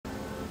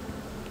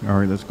All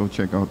right, let's go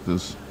check out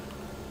this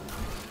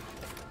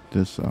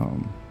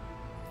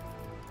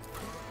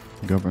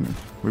governor.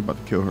 We're about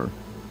to kill her.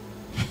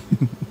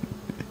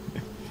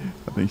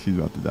 I think she's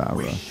about to die,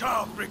 We bro.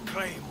 shall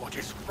reclaim what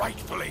is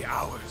rightfully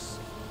ours.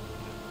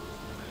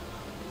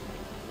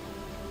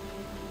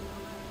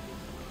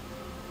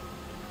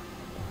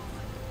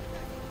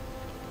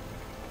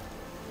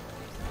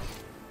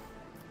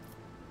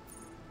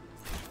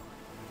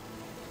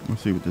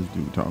 Let's see what this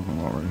dude talking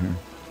about right here.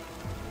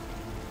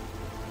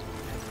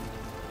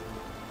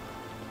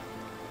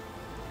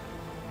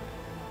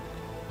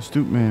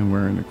 Astute man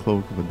wearing the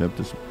cloak of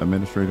Adeptus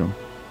Administrator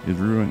is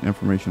reviewing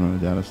information on the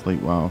data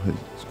slate while his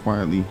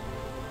quietly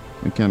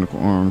mechanical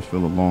arms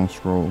fill a long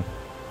scroll.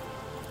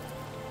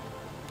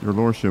 Your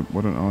Lordship,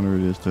 what an honor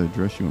it is to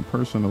address you in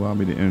person. Allow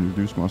me to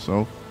introduce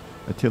myself.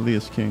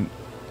 Attilius King,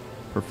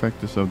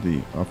 Perfectus of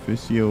the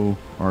Officio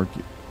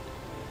Agricolte.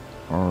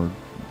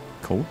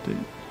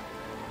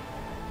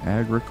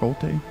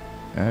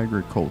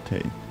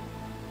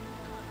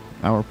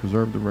 I will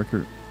preserve the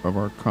record of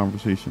our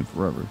conversation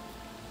forever.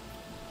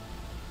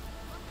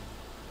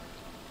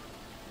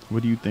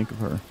 What do you think of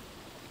her?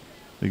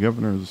 The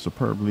governor is a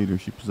superb leader.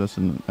 She possesses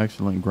an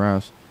excellent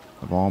grasp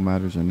of all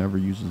matters and never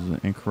uses an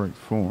incorrect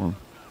form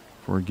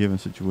for a given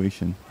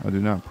situation. I do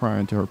not pry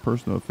into her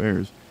personal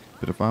affairs,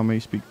 but if I may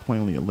speak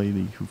plainly, a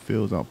lady who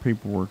fills out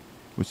paperwork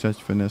with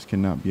such finesse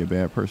cannot be a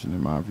bad person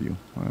in my view.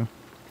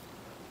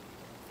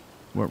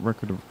 What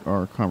record of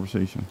our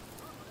conversation?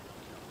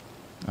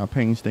 I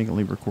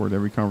painstakingly record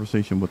every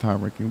conversation with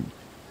high-ranking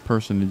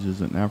personages,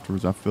 and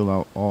afterwards I fill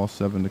out all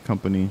 7 the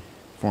company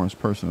forms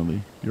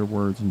personally. Your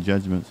words and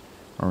judgments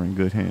are in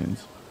good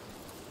hands.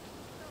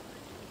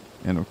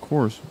 And of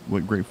course,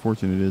 what great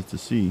fortune it is to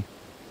see,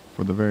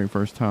 for the very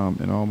first time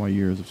in all my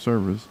years of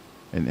service,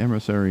 an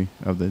emissary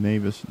of the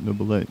Navis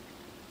Nobilette.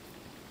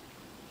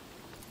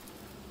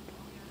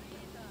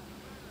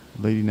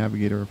 Lady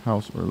Navigator of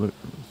House or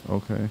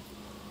okay.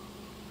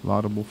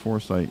 Laudable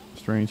foresight.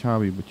 Strange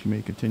hobby, but you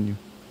may continue.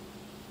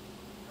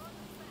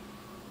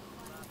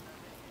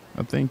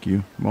 I thank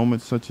you.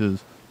 Moments such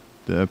as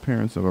the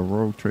appearance of a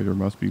rogue trader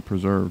must be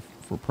preserved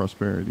for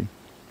prosperity.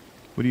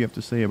 What do you have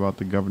to say about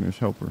the governor's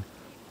helper?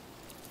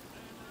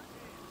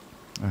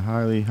 A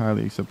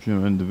highly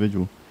exceptional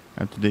individual.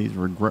 After today's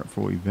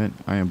regretful event,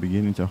 I am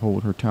beginning to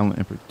hold her talent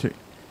in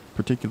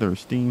particular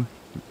esteem.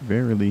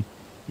 Verily,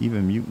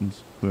 even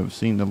mutants who have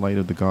seen the light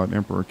of the God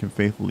Emperor can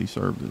faithfully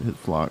serve his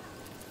flock.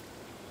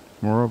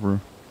 Moreover,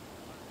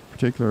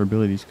 particular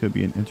abilities could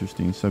be an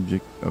interesting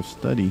subject of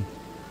study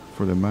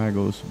for the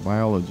Magos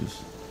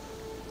biologists.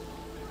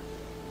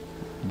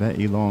 That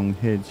elong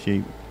head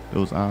shape,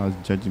 those eyes,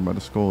 judging by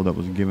the skull that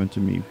was given to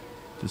me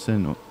to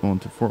send on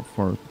to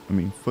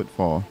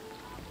footfall.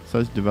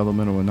 Such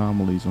developmental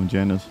anomalies on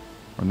Janus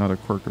are not a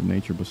quirk of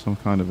nature, but some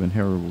kind of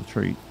inheritable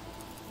trait.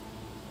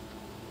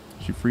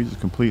 She freezes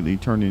completely,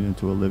 turning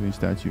into a living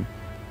statue.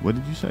 What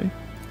did you say?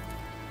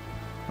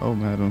 Oh,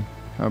 madam,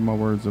 have my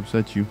words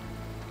upset you?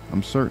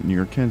 I'm certain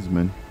your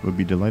kinsman would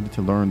be delighted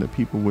to learn that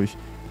people wish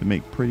to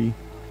make pretty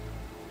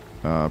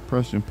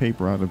Prussian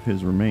paper out of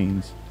his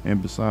remains,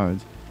 and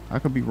besides, I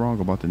could be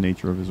wrong about the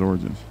nature of his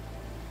origins.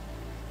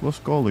 What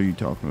skull are you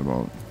talking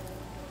about?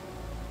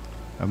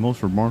 A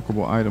most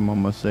remarkable item, I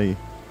must say.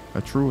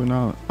 A true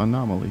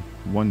anomaly.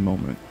 One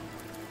moment.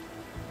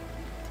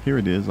 Here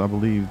it is. I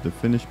believe the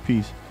finished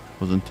piece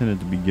was intended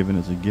to be given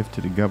as a gift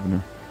to the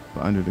governor,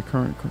 but under the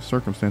current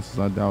circumstances,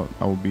 I doubt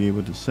I will be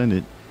able to send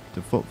it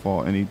to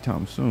Footfall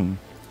anytime soon.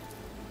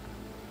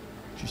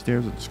 She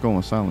stares at the skull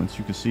in silence.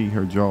 You can see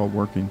her jaw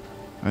working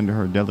under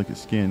her delicate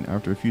skin.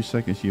 After a few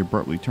seconds, she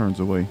abruptly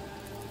turns away.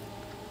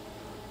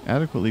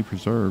 Adequately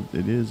preserved,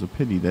 it is a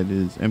pity that it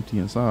is empty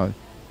inside.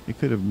 It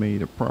could have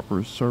made a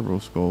proper servo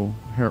skull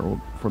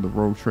herald for the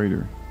rogue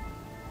trader.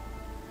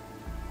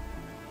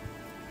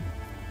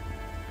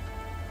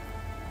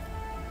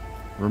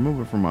 Remove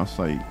it from my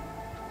sight.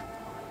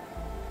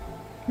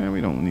 Man,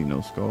 we don't need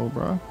no skull,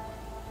 bruh.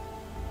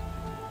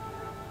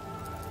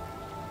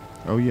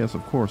 Oh yes,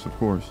 of course.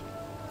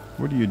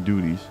 What are your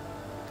duties?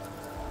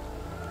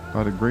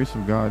 By the grace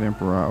of God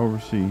Emperor, I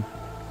oversee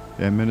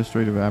the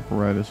administrative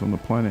apparatus on the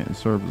planet and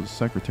serve as a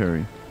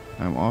secretary.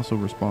 I am also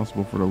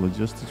responsible for the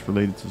logistics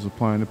related to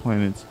supplying the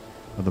planets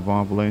of the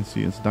Von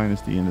Valancius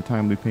dynasty and the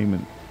timely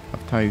payment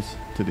of tithes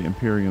to the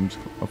Imperium's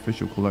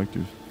official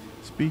collectors.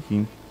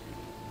 Speaking,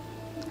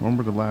 when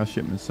were the last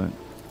shipments sent?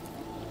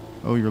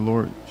 Oh, your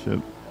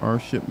lordship, our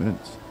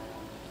shipments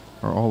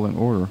are all in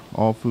order.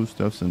 All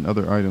foodstuffs and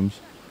other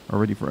items are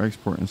ready for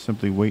export and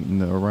simply waiting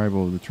the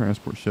arrival of the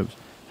transport ships.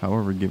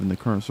 However, given the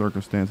current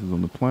circumstances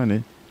on the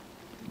planet,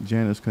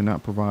 Janus could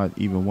not provide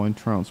even 1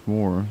 trounce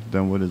more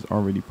than what is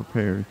already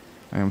prepared.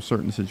 I am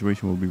certain the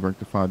situation will be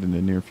rectified in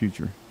the near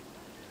future.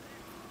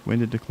 When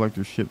did the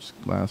collector's ships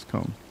last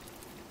come?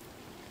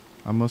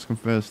 I must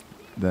confess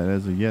that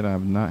as of yet I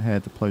have not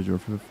had the pleasure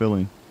of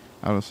fulfilling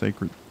out a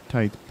sacred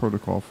tithe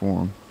protocol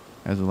form,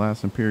 as the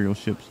last imperial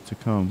ships to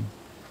come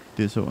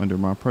did so under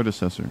my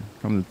predecessor.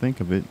 Come to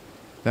think of it,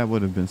 that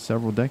would have been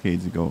several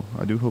decades ago.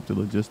 I do hope the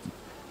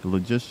The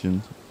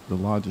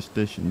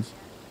logisticians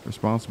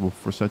responsible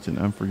for such an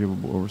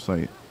unforgivable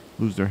oversight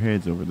lose their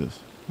heads over this.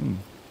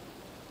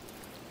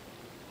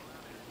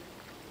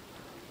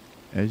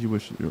 As you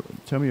wish,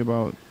 tell me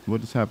about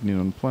what is happening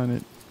on the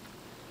planet.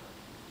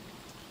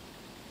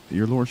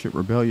 Your lordship,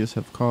 rebellions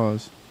have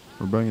caused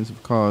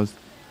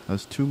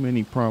us too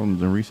many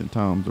problems in recent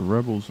times. The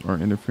rebels are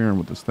interfering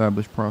with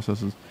established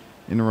processes,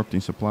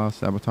 interrupting supplies,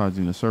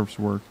 sabotaging the surface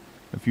work.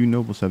 A few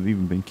nobles have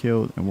even been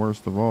killed, and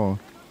worst of all,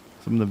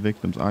 some of the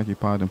victims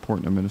occupied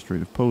important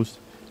administrative posts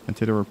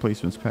until their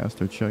replacements pass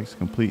their checks,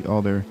 complete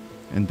all their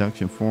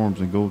induction forms,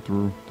 and go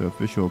through the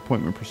official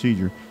appointment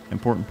procedure.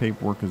 Important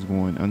paperwork is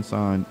going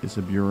unsigned. It's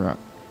a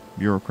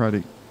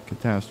bureaucratic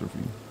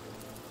catastrophe.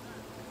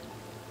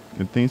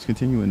 If things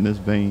continue in this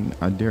vein,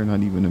 I dare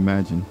not even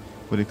imagine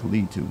what it could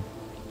lead to.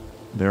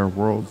 There are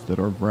worlds that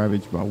are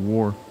ravaged by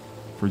war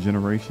for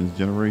generations,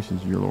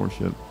 your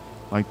lordship,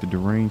 like the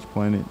deranged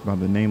planet by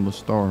the nameless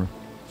star,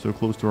 so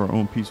close to our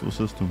own peaceful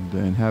system. The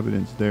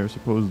inhabitants there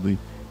supposedly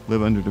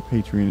live under the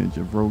patronage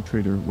of rogue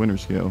trader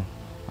Winterscale.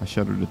 I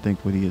shudder to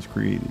think what he has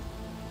created.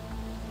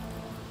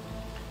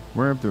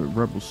 Where have the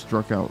rebels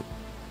struck out?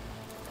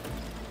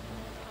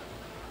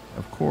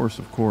 Of course,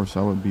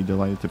 I would be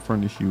delighted to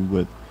furnish you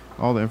with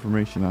all the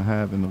information I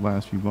have. In the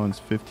last few months,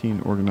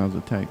 15 organized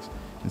attacks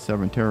and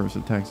 7 terrorist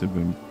attacks have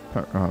been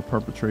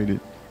perpetrated.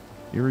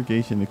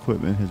 Irrigation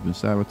equipment has been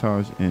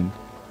sabotaged in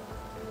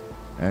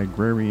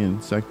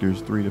agrarian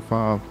sectors 3 to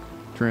 5,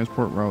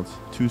 transport routes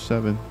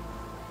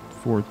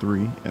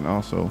 2743, and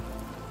also,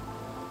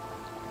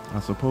 I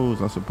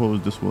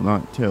suppose this will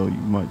not tell you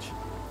much.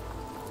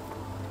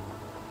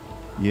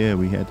 Yeah,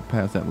 we had to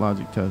pass that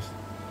logic test.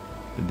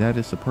 The data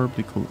is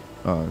superbly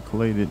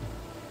collated,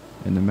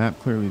 and the map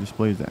clearly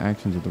displays the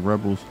actions of the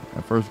rebels.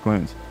 At first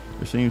glance,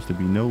 there seems to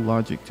be no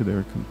logic to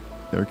their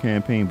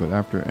campaign, but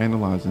after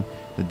analyzing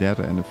the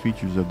data and the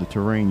features of the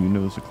terrain, you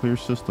notice a clear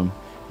system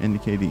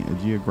indicating a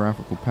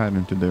geographical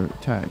pattern to their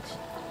attacks.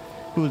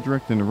 Who is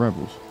directing the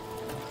rebels?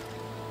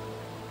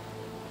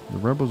 The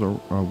rebels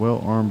are well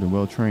armed and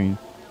well trained.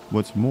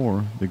 What's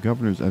more, the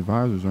governor's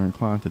advisors are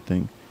inclined to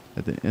think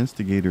that the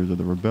instigators of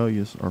the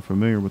rebellious are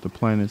familiar with the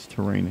planet's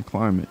terrain and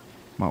climate.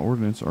 My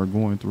ordnance are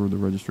going through the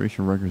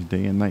registration records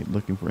day and night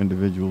looking for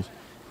individuals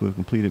who have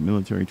completed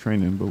military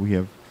training, but we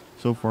have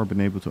so far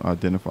been able to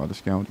identify the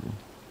scoundrel.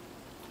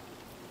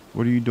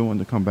 What are you doing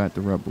to combat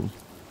the rebels?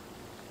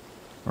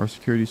 Our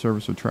security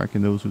service are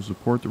tracking those who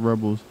support the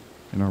rebels,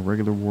 and our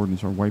regular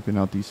wardens are wiping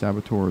out these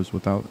saboteurs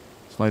without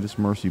slightest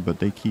mercy, but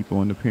they keep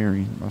on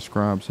appearing. My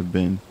scribes have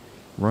been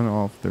run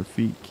off their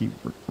feet, keep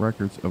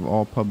records of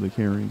all public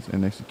hearings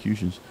and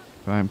executions,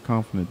 but I am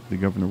confident that the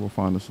governor will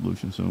find a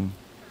solution soon.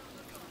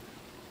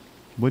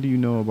 What do you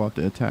know about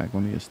the attack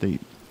on the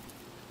estate?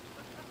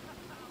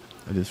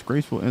 A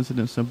disgraceful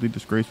incident, simply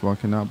disgraceful. I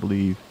cannot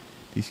believe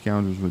these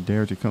scoundrels would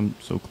dare to come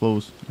so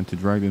close and to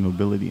drag the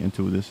nobility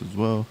into this as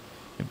well.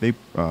 If they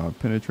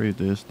penetrated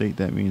the estate,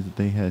 that means that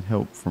they had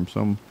help from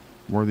some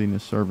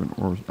worthiness servant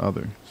or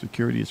other.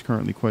 Security is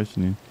currently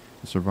questioning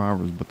the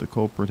survivors, but the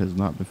culprit has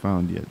not been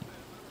found yet.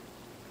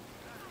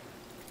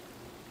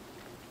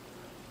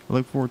 I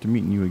look forward to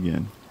meeting you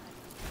again.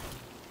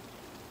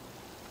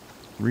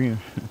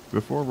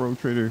 Before Rogue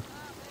Trader,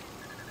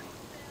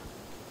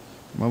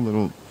 my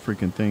little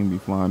freaking thing be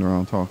flying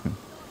around talking.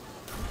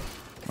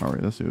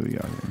 Alright, let's see what we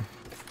got here.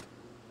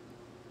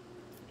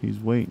 He's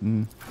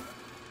waiting.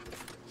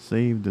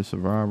 Save the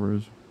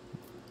survivors.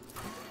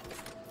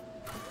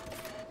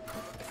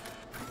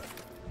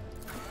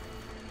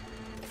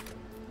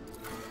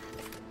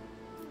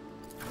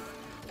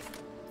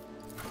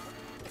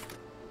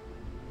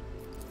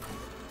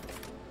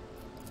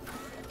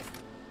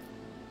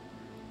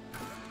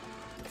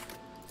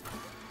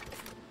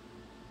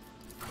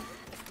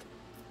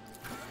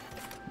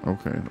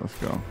 Okay, let's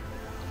go.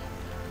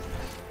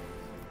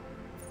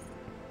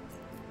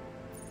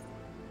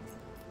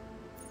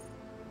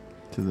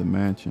 To the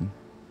mansion.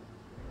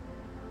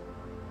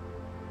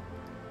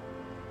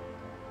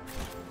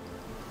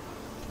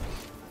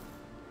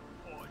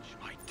 Forge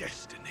my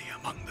destiny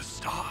among the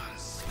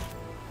stars.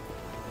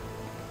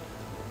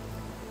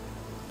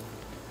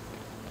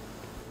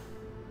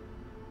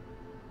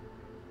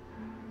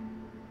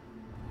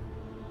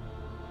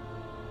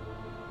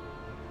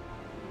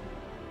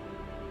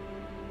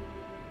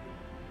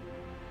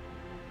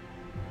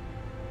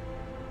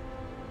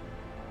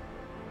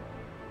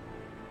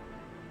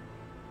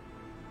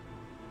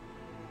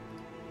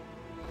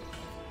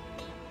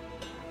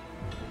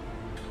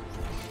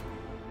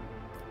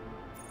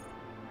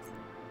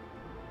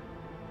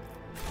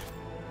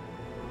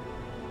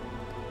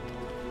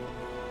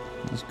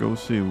 Let's go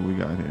see what we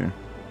got here.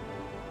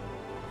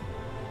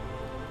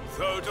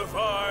 So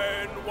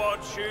divine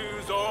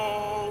watches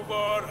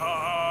over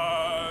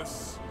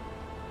us.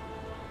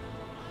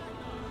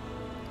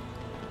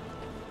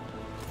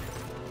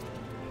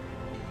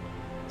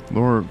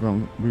 Lord,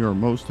 we are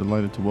most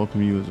delighted to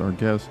welcome you as our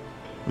guest.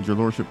 Would your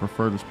lordship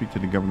prefer to speak to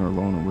the governor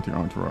alone or with your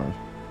entourage?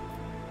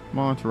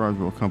 My entourage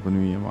will accompany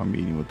me in my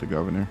meeting with the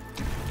governor.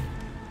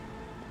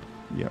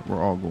 Yeah,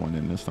 we're all going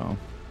in this time.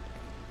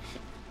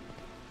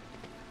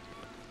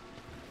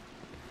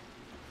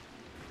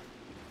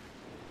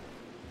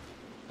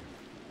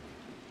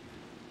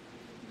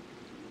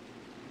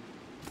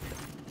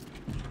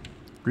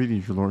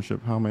 Greetings, your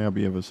lordship. How may I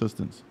be of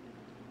assistance?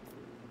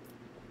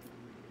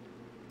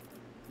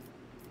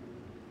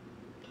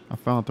 I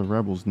found the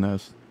rebels'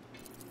 nest.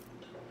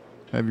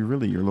 Have you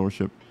really, your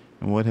lordship?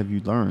 And what have you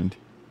learned?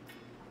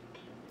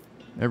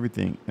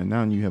 Everything, and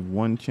now you have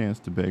one chance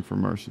to beg for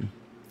mercy.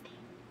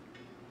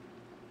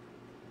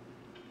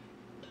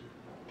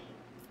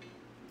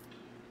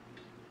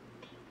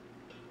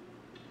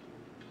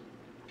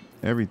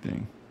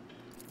 Everything.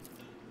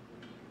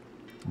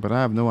 But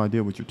I have no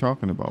idea what you're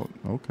talking about.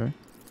 Okay.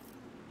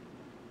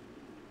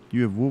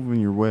 You have woven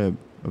your web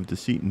of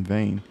deceit in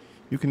vain.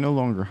 You can no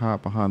longer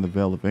hide behind the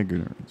veil of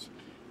ignorance.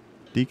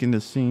 Deacon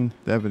has seen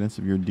the evidence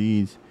of your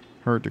deeds,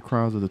 heard the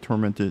cries of the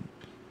tormented,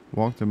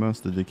 walked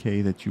amongst the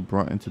decay that you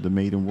brought into the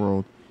maiden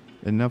world.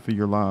 Enough of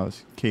your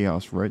lies,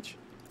 chaos wretch.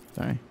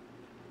 Dang.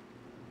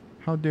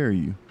 How dare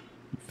you,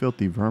 you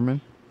filthy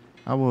vermin?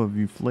 I will have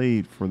you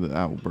flayed for the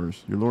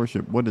outburst. Your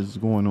lordship, what is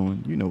going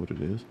on? You know what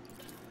it is.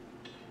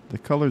 The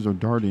colors are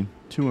darting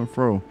to and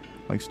fro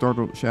like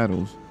startled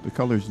shadows. The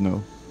colors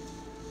know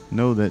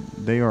that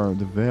they are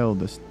the veil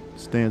that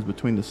stands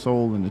between the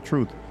soul and the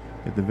truth.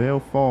 If the veil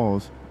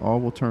falls, all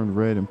will turn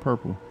red and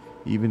purple.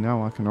 Even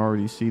now I can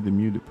already see the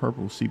muted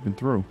purple seeping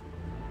through.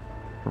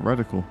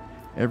 Heretical.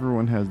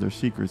 Everyone has their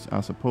secrets,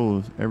 I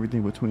suppose.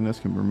 Everything between us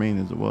can remain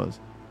as it was.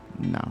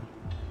 Nah.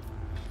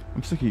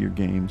 I'm sick of your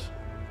games.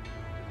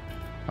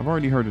 I've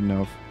already heard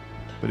enough,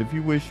 but if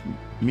you wish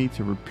me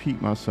to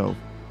repeat myself,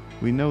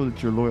 we know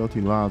that your loyalty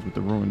lies with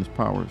the ruinous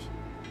powers.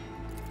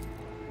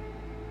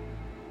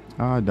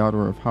 I,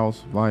 daughter of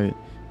House Viet,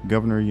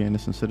 Governor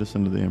Yanis and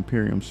citizen of the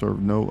Imperium,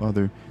 serve no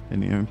other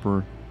than the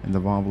Emperor and the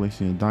Von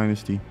Valesian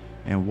dynasty,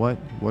 and what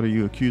are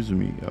you accusing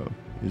me of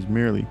is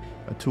merely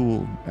a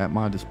tool at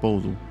my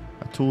disposal,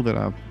 a tool that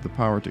I have the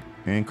power to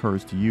and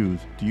courage to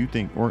use. Do you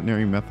think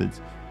ordinary methods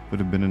would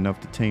have been enough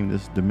to tame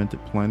this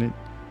demented planet?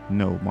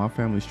 No, my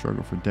family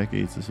struggled for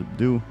decades to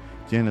subdue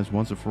Janus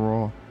once and for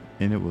all,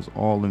 and it was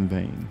all in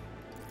vain.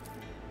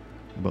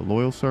 But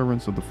loyal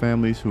servants of the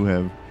families who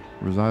have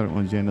resided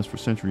on Janus for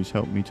centuries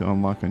helped me to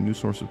unlock a new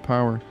source of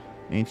power,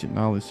 ancient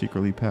knowledge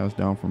secretly passed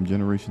down from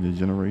generation to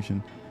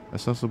generation,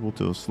 accessible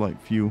to a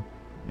select few,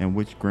 and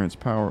which grants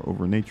power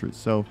over nature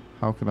itself.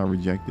 How could I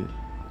reject it?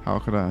 How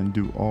could I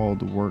undo all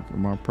the work of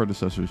my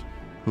predecessors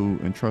who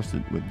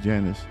entrusted with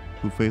Janus,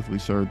 who faithfully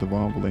served the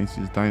Von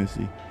Valesia's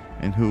dynasty,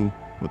 and who,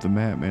 with a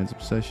madman's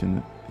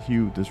obsession,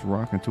 hewed this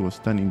rock into a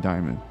stunning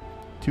diamond?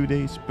 2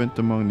 days spent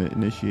among the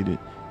initiated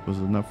was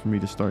enough for me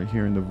to start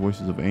hearing the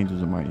voices of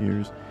angels in my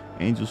ears,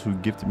 angels who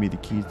gifted me the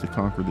keys to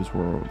conquer this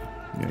world.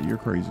 Yeah, you're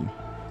crazy.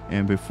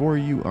 And before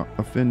you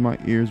offend my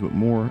ears with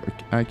more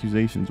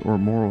accusations or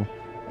moral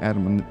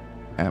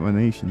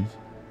admonitions,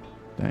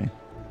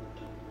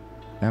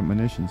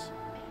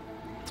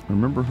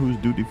 remember who's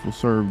dutiful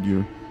served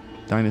your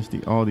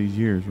dynasty all these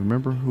years.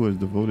 Remember who has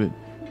devoted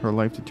her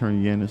life to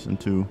turn Yanis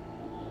into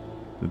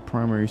the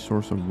primary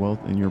source of wealth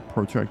in your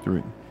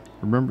protectorate.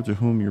 Remember to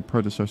whom your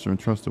predecessor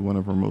entrusted one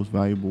of her most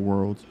valuable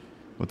worlds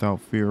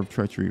without fear of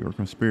treachery or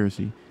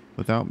conspiracy.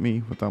 Without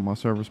me, without my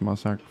service, my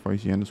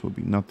sacrifice, Yanis would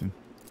be nothing.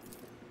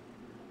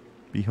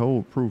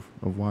 Behold proof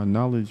of why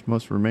knowledge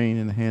must remain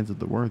in the hands of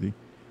the worthy.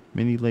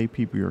 Many lay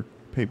people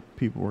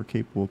are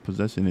capable of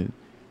possessing it,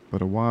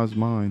 but a wise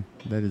mind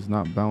that is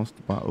not bound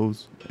by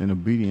oaths and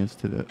obedience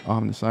to the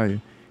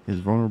Omnissiah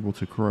is vulnerable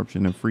to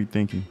corruption and free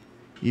thinking,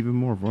 even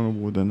more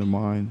vulnerable than the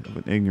mind of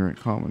an ignorant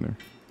commoner.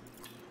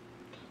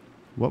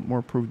 What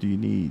more proof do you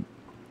need?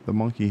 The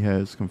monkey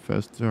has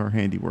confessed to her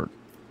handiwork.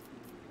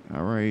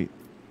 All right.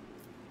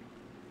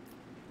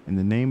 In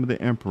the name of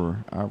the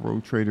Emperor, I,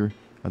 rogue traitor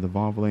of the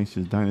Von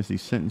Valesia's dynasty,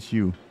 sentence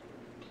you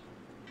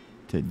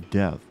to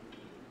death.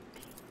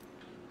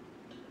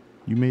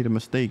 You made a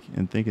mistake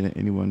in thinking that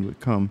anyone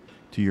would come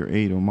to your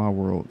aid on my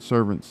world.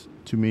 Servants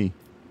to me.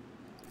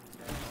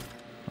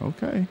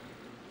 Okay.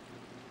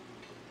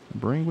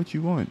 Bring what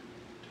you want.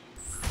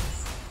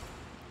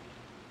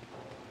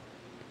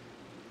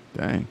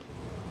 Dang.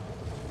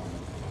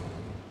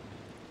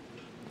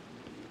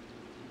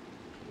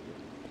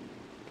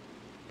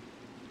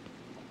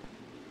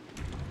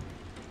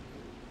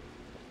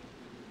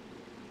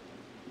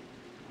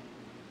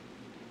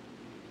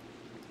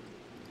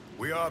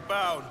 We are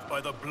bound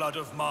by the blood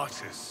of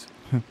martyrs.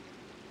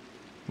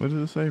 What does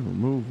it say?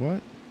 Remove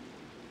what?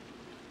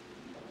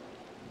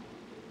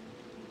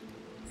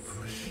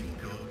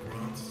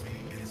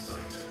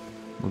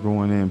 We're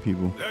going in,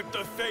 people. Let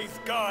the faith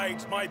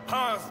guide my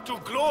path to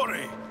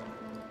glory.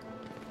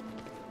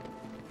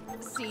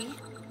 See?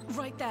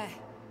 Right there.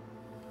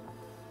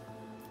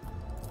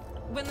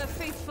 When the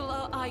faithful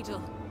are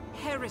idle,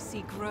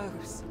 heresy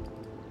grows.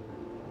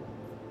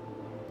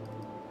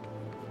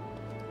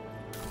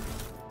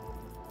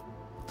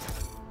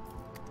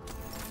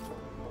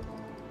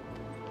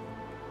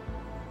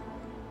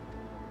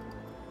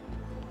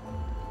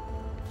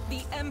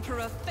 The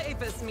Emperor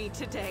favors me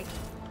today.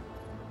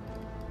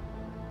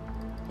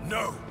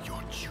 Know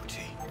your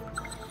duty.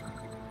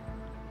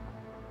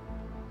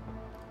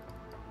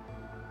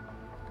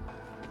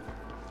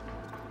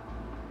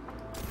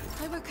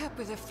 I woke up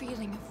with a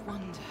feeling of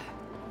wonder,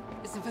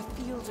 as if a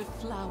field of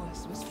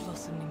flowers was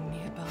blossoming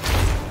nearby.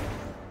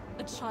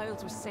 A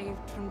child was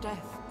saved from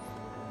death.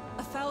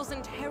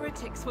 1,000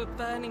 heretics were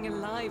burning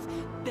alive,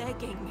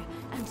 begging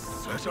and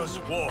sobbing. Let us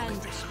walk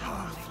and this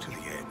howling. path to the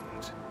end.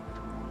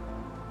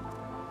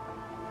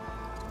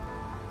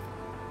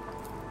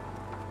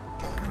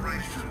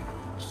 Operation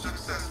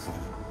successful.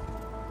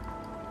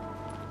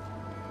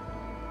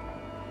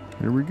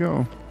 Here we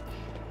go.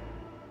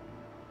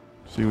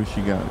 See what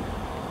she got.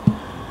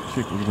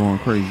 Chick was going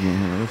crazy in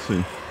here. Let's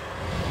see.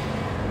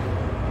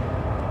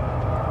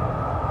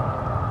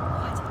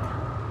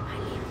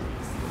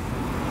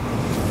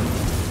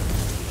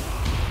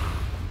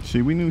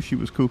 See, we knew she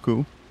was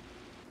cuckoo.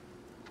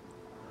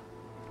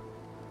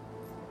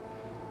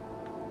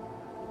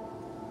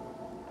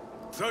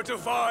 The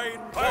divine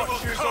I will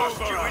watches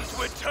cast over you us.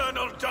 into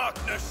eternal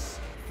darkness.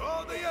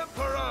 For the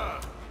Emperor!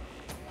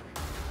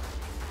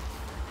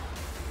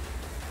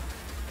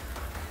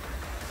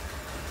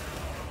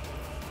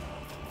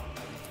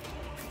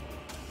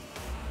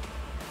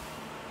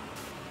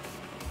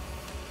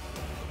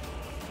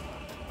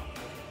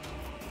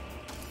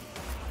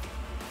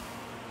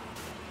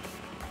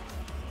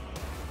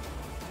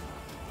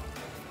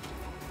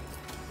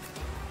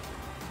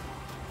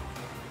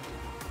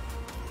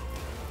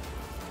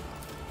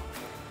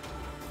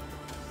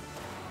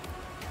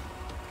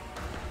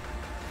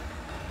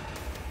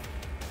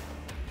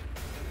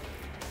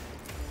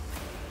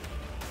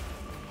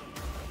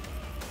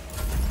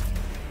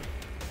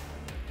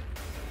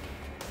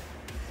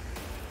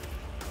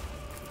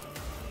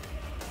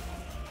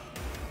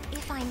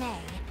 If I may,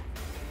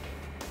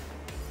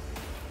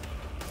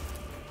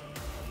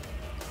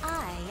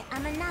 I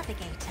am a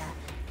navigator,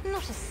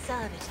 not a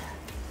servitor.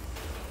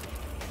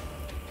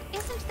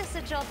 Isn't this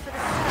a job for the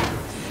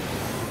serfs?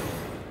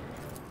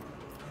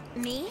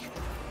 Me?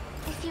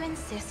 If you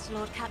insist,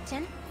 Lord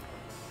Captain.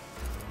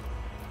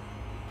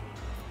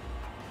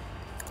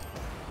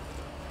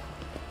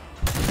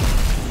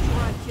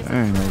 Strike is a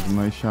Dang, that was a prayer.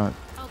 nice shot.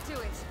 I'll do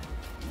it.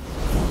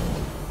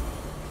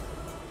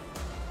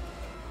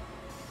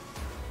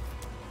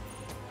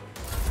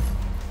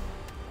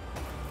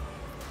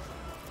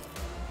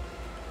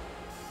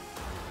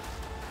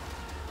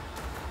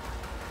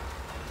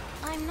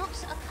 I'm not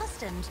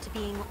accustomed to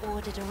being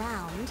ordered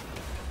around.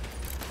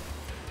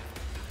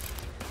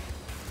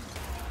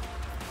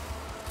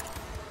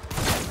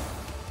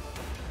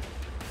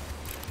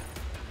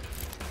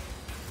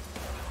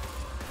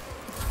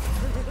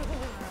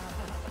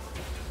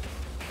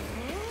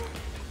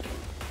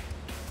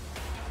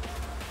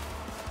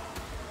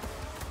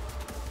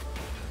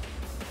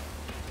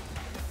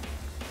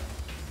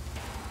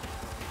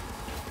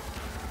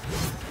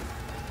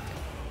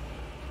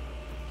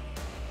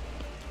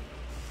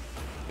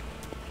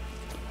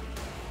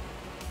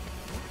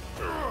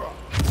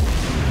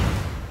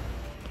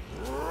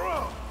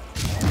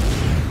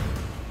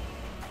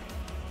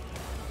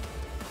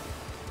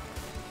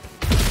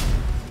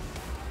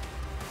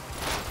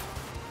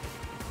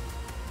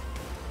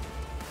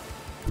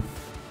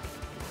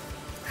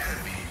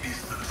 Heavy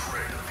is the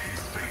tread of his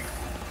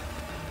faithful.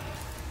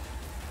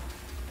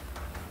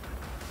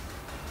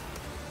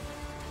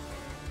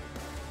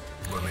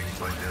 Running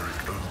by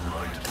Derek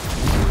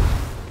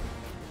Override.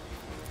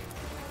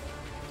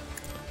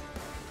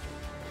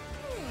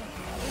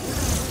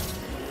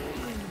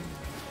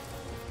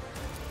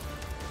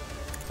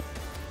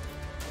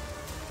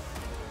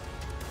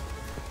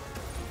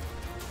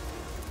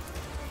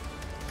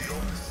 The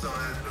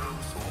Omnissiah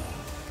knows all,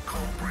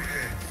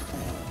 comprehends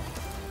all.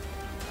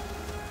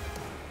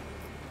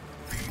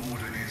 The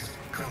order is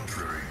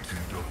contrary to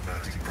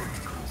dogmatic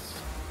protocols.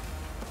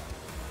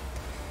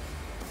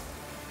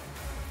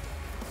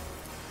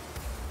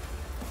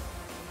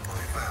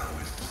 My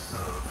vow is to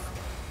serve.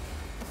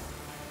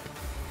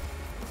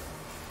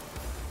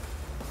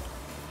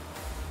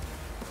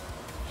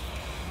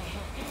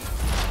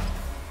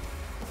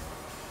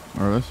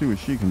 Alright, let's see what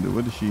she can do.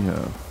 What does she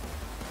have?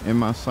 In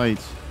my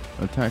sights,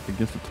 attack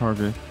against the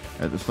target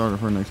at the start of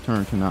her next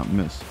turn cannot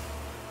miss.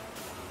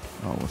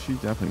 Oh, well, she's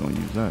definitely going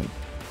to use that.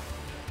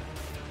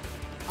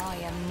 I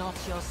am not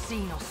your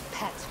Xenos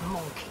pet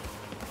monkey.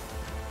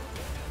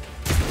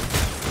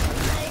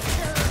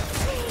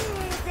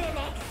 in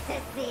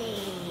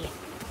ecstasy.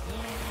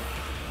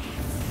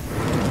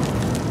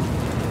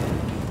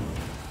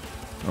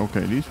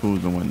 Okay, these fools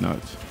done went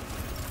nuts.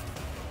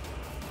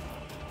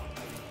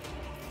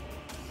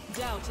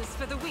 Doubt is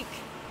for the weak.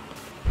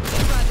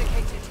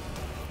 Eradicated.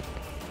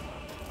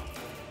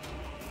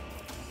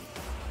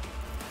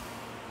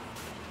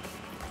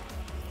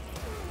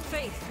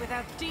 Faith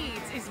without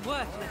deeds is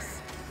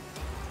worthless.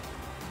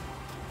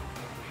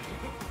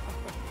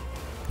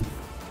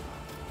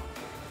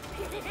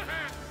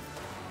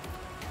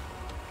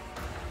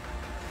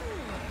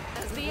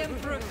 As the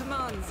Emperor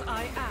commands,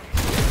 I act.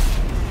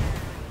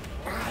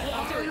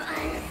 am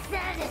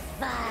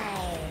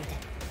unsatisfied.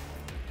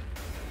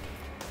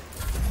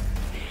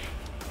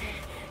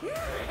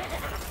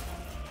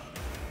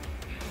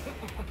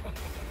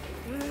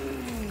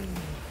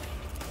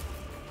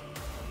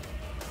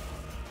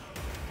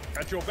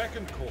 At your beck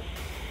and call.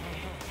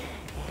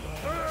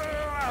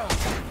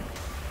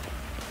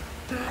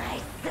 My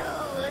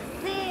soul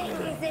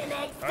sings in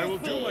ecstasy. I will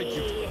do my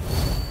duty.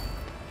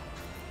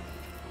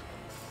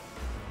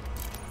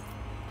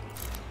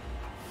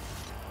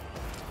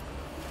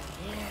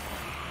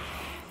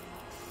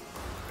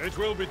 It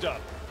will be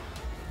done.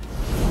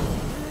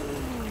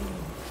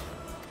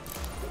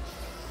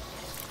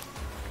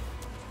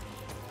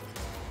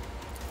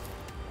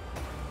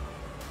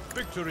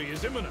 Victory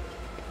is imminent.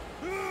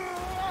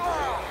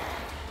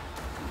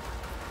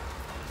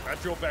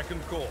 At your beck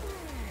and call.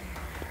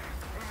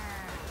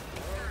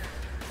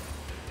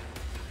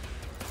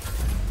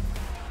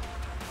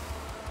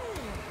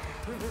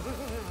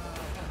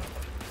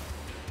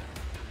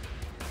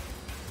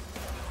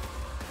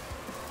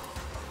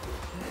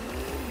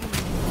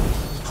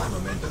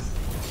 Momentum.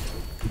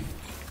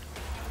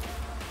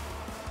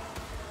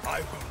 I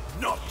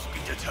will not be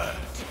deterred.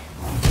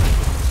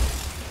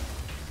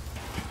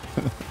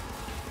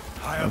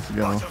 I am Let's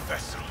go. but a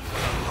vessel of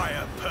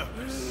higher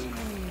purpose.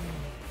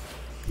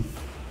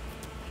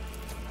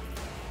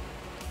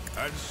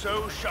 And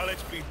so shall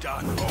it be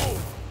done.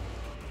 Oh!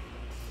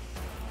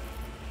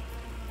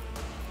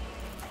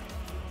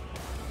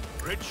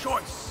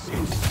 Rejoice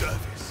in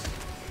service.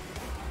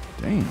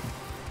 Damn.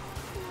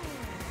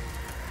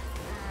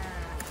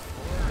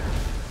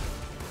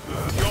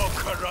 Your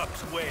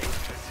corrupt ways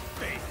has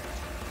failed.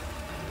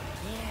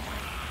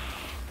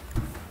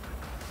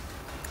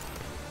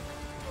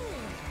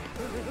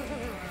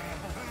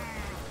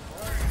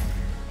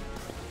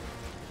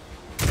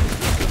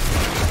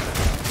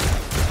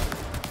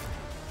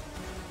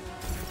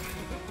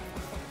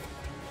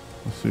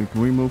 Let's see,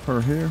 can we move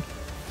her here?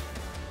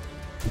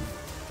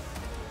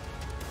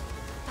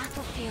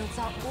 Battlefields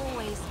are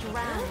always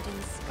drowned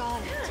in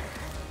scarlet.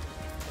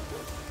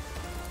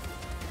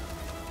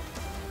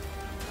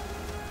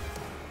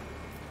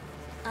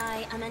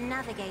 I am a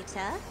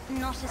navigator,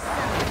 not a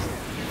servant.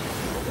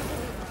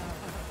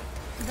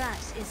 That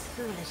is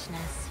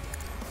foolishness.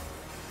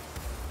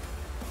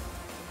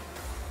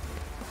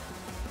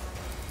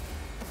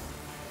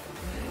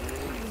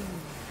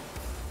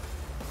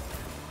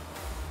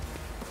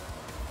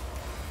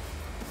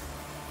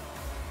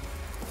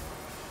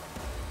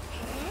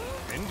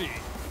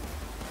 Indeed.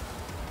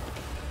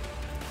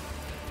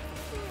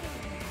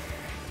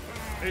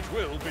 It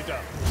will be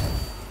done.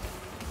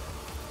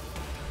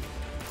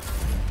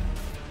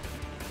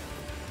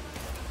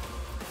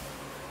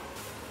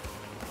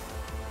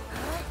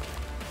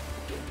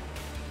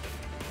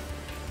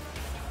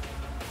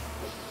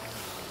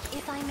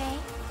 If I may.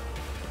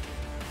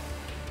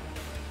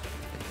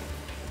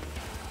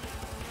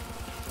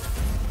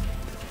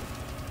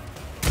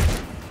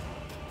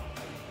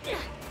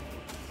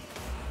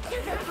 To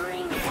the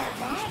brink of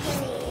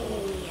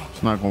agony.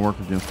 It's not gonna work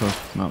against us.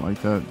 It's not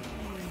like that.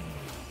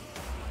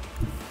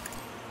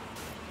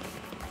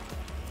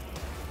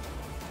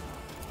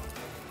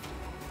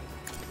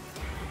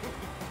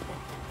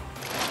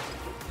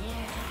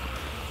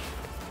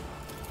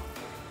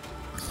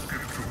 The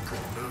scriptural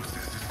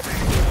prognosis is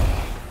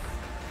favorable.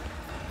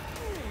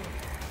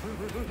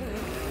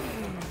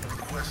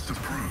 Request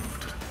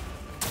approved.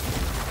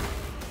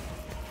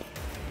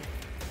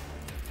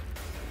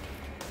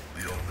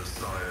 The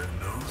Omnissiah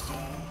knows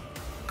all,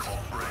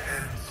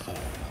 comprehends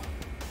all.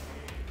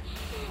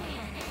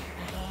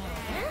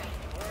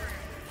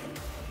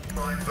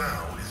 My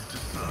vow is to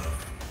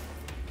serve.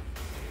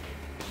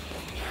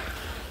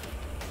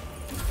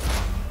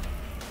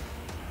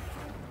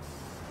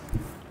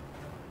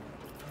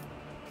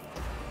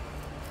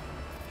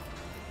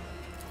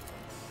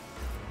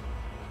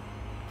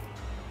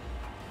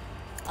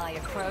 I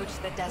approach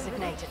the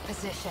designated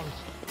position.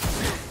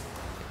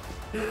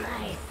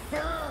 My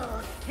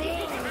soul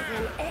sings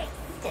in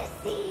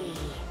ecstasy.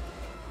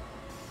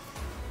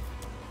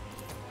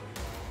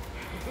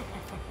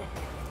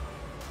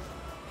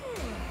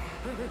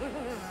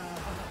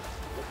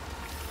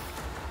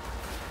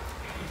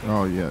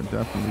 Oh yeah,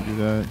 definitely do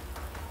that.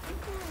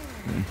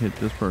 And hit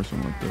this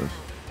person with this.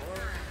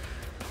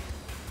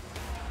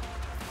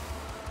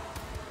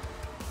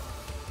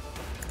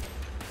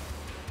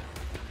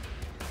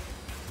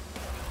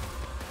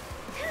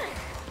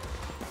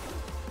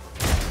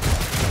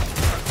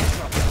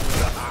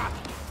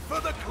 For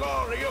the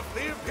glory of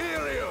the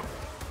Imperium!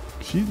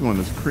 She's the one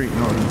that's creating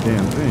all these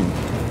damn things.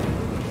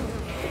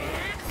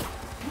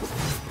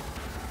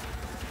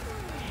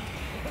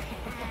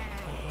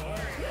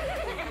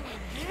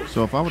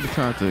 So if I would have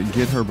tried to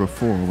get her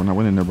before when I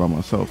went in there by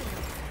myself,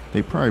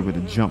 they probably would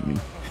have jumped me.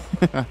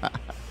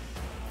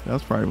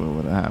 That's probably what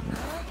would have happened.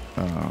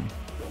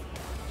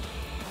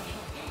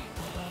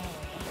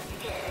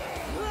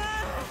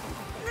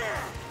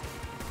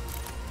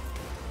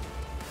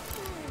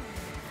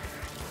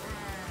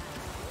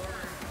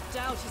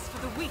 Doubt is for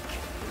the weak.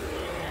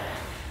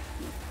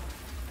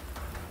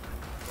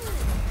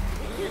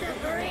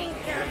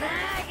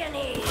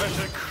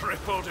 Better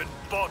crippled in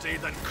body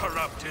than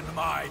corrupt in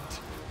mind.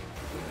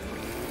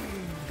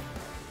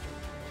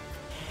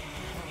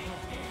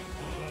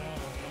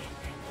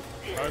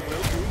 I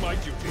will do my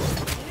duty.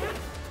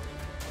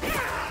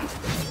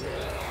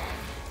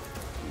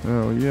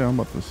 Hell yeah, I'm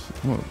about to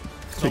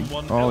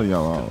take all of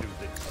y'all out.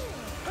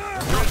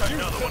 Not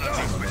another one of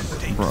these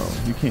mistakes. Bro,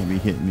 you can't be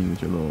hitting me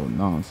with your little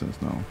nonsense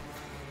now.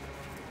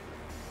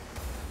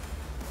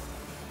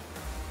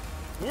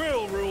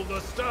 We'll rule the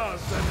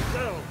stars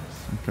themselves.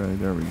 Okay,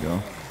 there we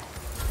go.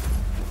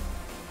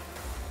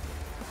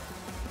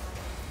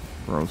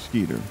 Bro,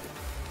 Skeeter.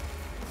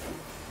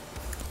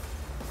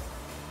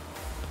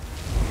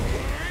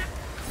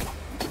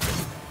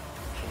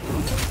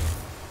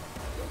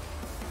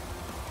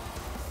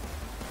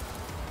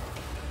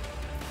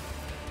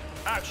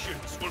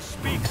 Actions will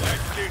speak. Let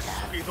this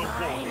be the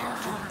warning to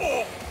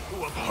all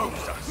who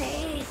oppose us.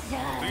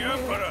 The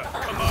Emperor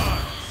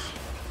commands.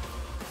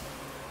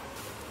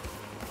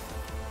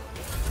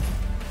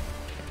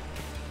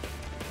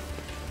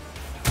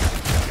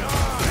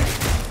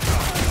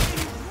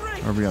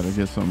 Oh, we gotta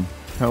get some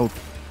health.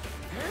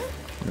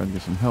 We gotta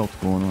get some health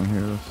going on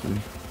here. Let's see.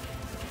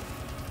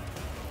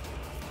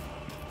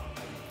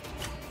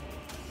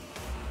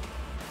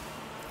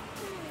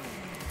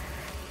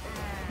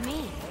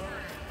 Me?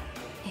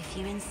 If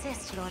you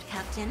insist, Lord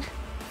Captain.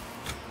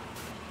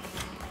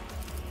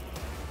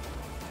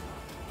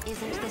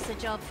 Isn't this a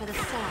job for the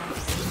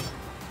serfs?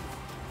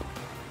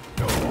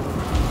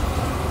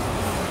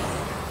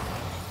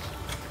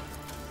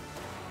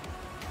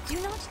 Do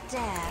not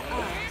dare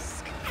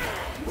ask.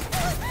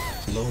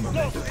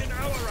 Lost in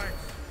our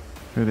ranks.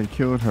 Okay, they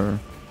killed her.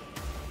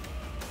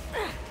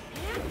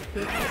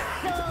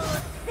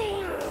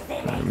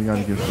 Alright, we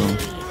gotta get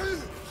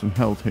some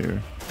health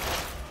here.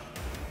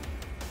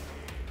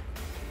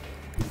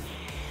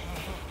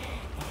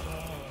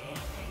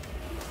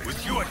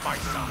 With you at my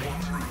side,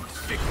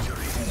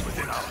 victory is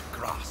within our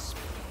grasp.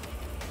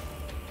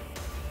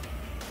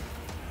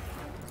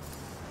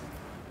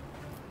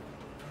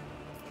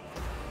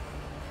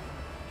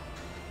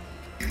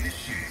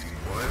 Initiating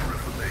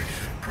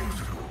bioreformation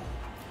protocol.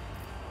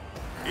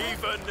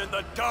 Even in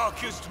the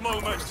darkest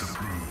moments, Request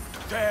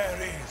approved. there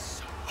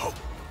is hope.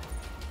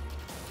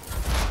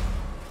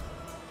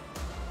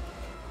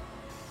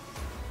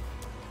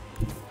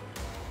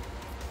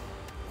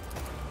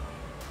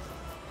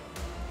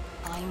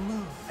 I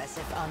move as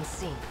if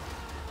unseen.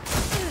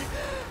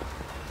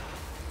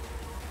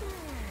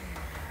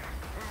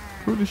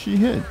 Who did she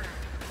hit?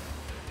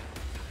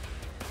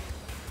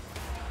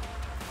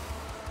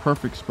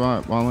 Perfect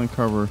spot while in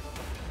cover.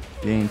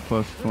 Gain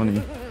plus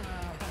 20.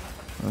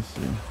 Let's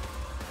see.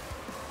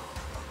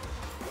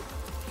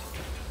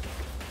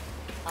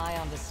 I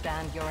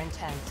understand your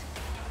intent.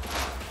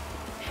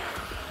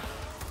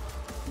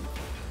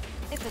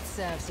 If it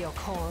serves your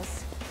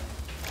cause.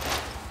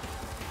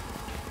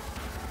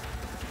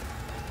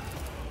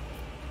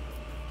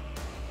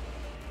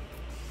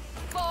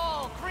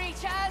 Fall,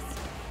 creatures!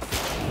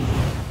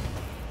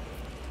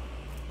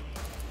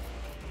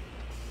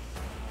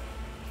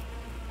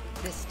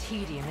 This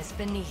tedium is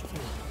beneath me.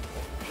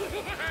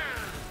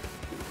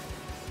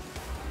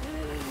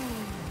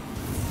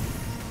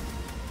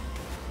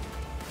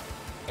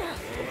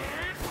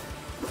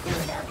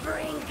 The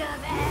brink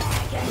of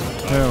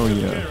agony. Hell Care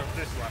yeah. of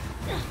this one.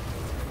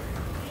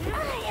 I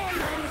am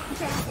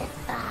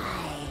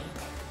unsatisfied.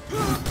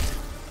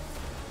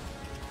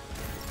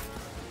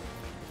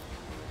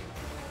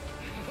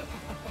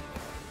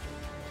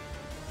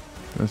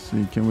 Let's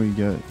see, can we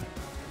get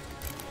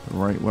the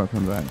right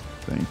weapon back?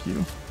 Thank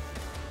you.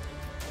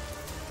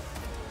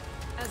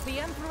 As the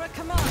Emperor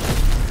commands,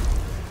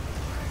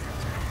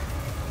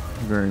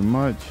 Very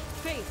much.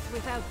 faith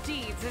without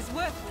deeds is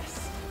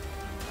worthless.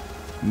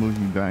 Move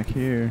you back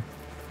here.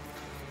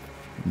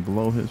 And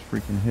blow his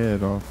freaking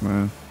head off,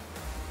 man.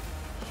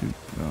 Shoot.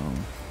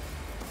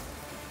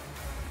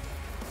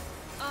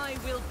 I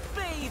will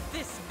bathe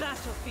this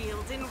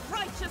battlefield in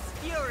righteous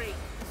fury.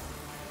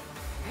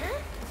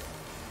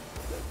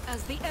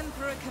 As the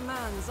Emperor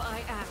commands,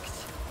 I act.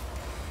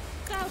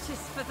 Doubt is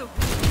for the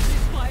weak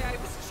is why I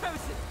was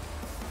chosen.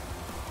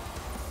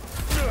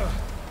 Ugh,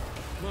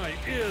 my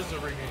ears are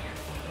ringing.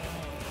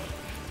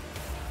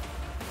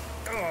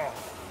 Oh,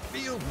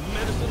 field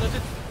medicine at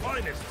its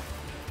finest.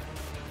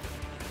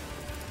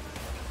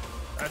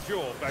 At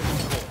your beck and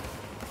call.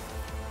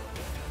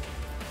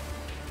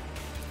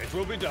 It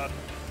will be done.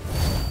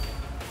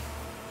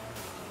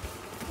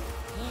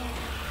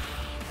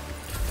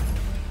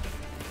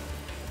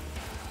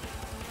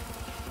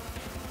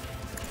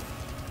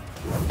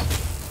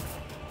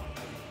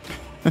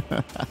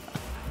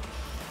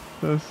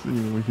 Let's see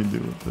what we can do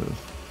with this.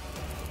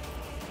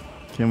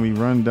 Can we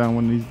run down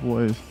one of these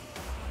boys?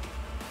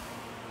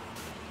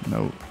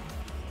 Nope.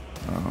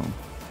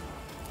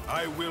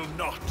 I will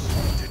not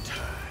be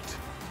deterred.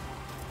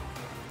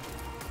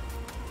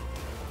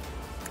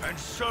 And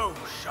so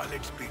shall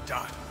it be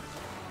done.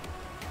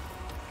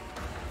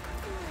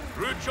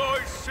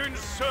 Rejoice in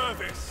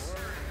service.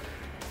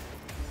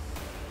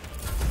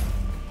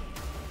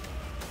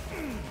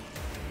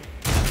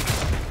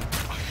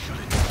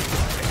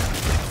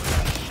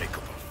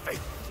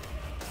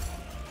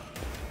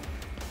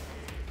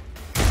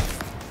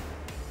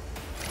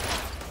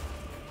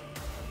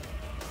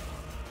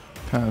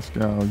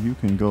 Pascal, you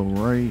can go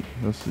right.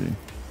 Let's see.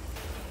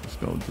 Let's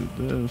go do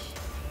this.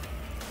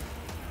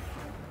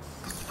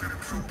 The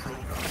scriptural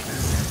program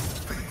is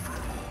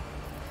favorable.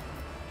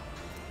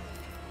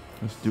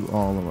 Let's do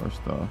all of our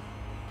stuff.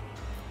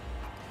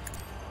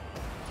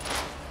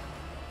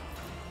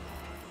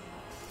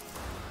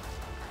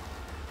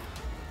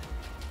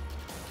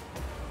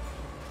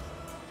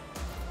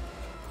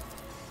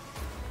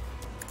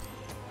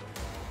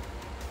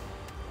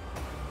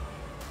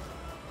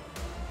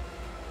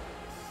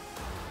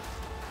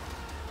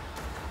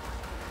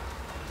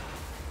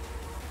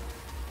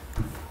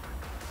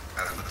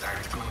 As the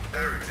tactical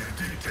imperative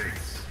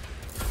dictates.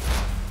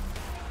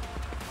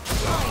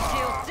 I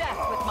deal death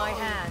with my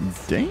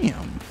hands.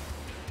 Damn.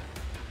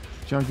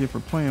 What y'all get for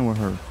playing with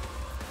her?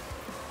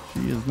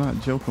 She is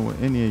not joking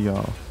with any of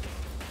y'all.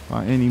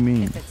 By any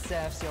means. If it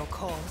serves your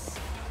cause.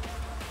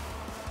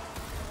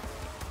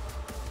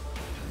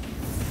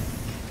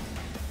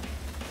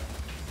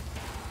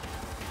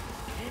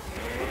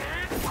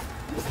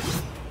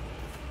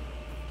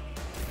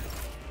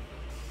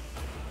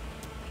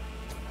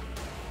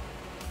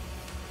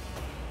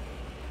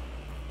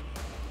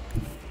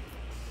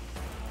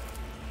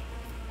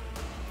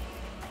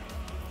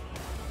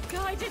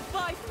 Guided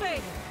by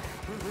faith.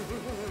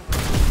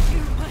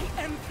 You, my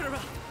emperor.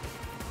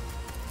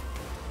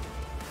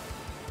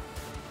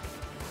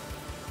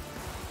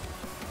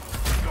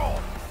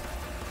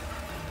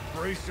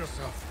 Brace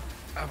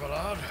yourself,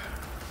 Abelard.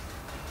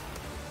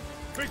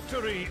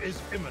 Victory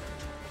is imminent.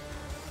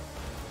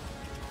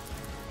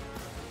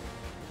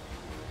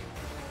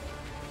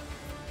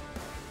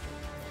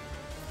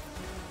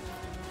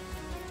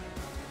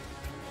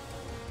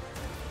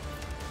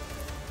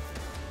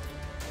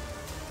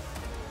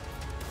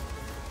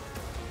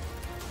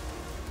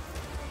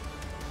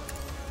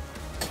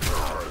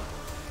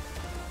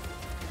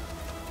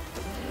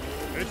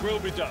 It will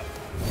be done.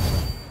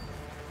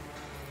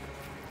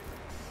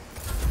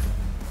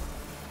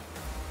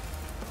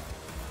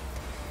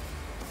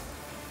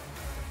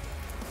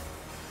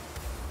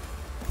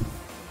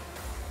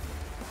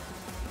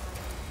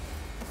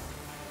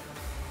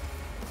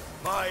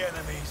 My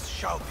enemies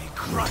shall be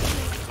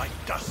crushed like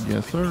dust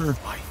Yes, sir.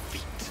 beneath my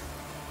feet.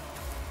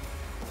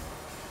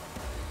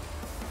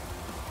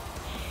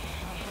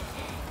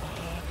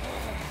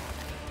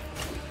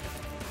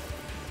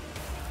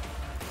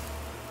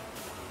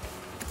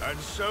 And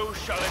so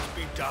shall it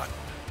be done.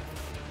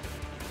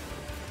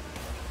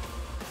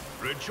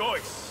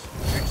 Rejoice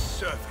in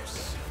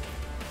service.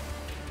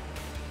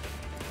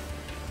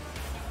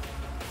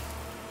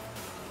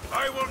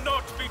 I will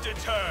not be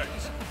deterred.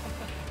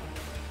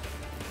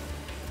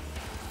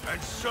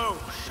 And so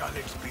shall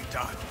it be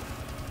done.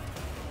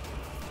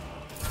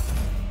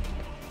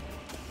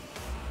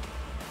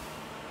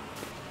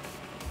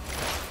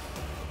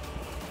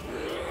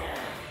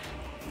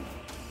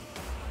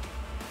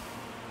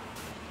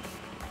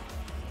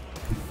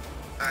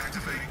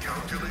 Activate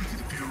calculated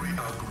fury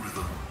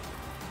algorithm.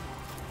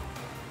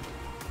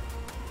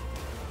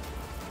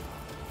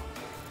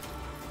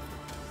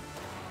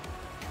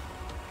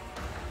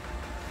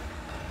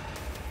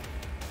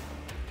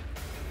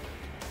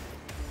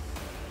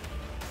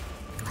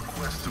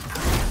 Request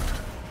approved.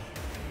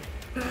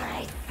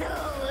 My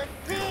soul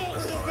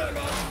sings in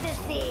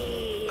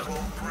ecstasy.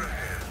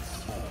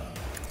 Comprehensible.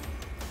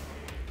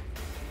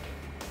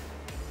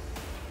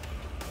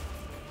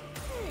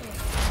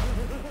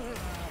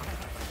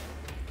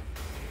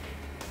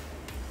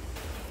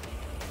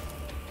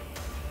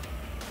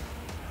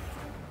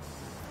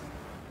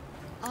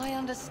 I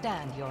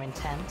understand your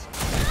intent.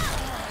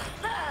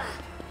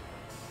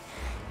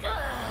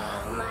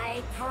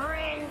 My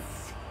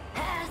prince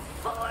has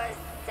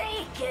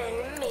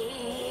forsaken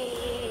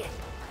me.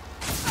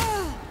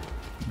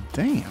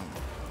 Damn.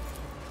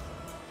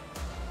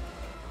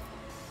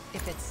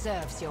 If it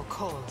serves your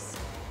cause.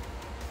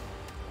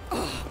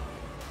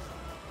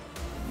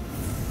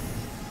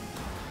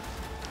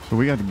 So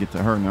we got to get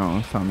to her now.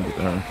 It's time to get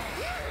to her.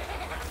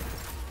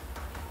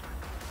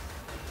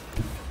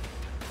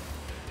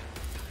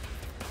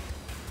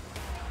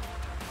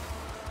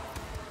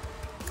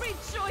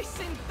 Rejoice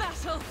in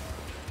battle.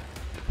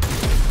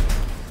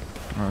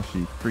 Oh, she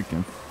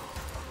freaking.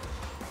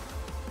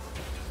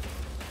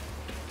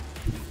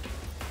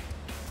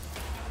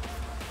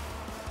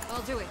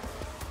 I'll do it.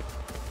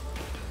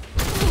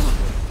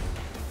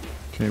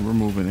 Okay, we're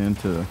moving in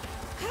to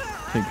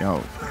take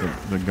out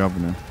the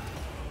governor.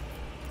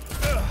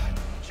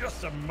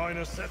 Just a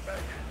minor setback.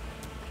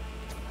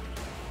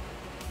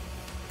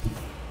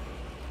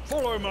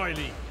 Follow my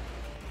lead.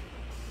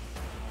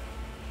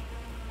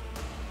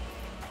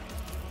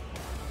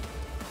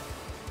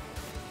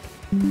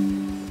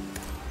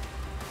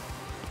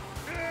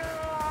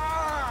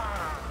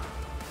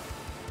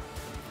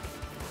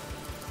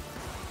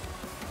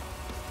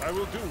 I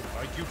will do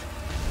my duty.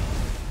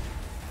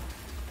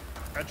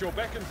 At your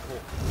beck and call.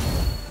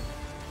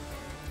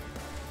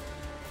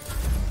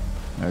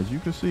 As you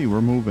can see,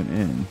 we're moving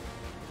in.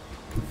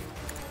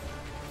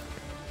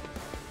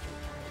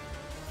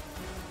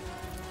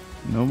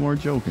 No more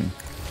joking.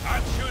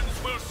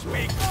 Actions will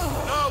Speak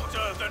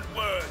louder than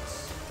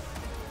words.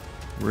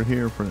 We're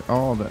here for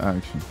all the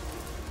action.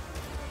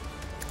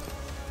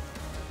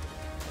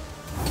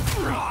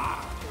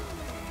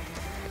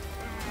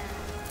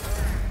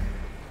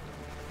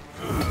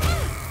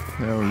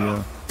 Hell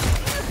yeah.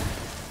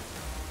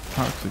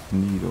 Toxic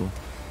needle.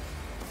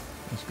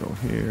 Let's go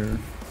here.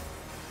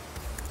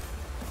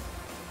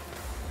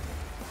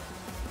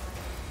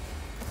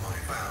 My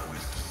vow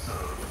is to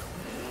serve.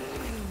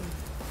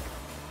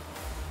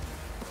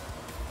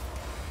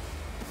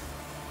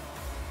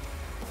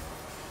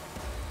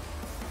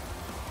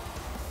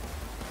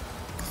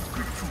 The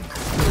scriptural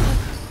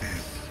prognosis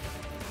is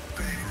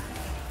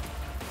favorable.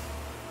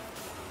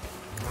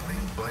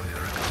 Running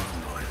binary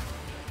override.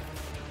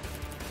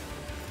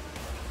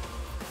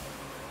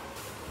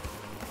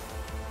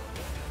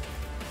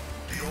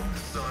 The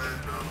Omniscient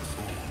knows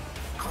all,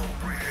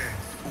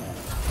 comprehends all.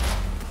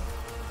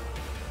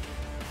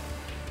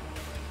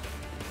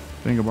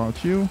 Thing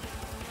about you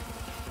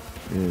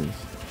is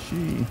she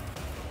is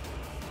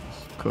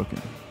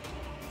cooking.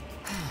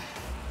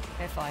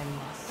 If I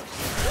must.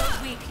 Your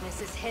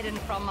weakness is hidden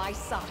from my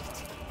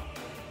sight.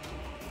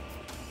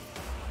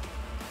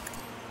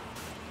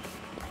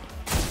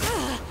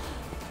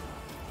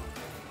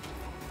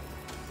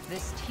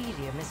 This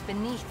tedium is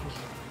beneath me.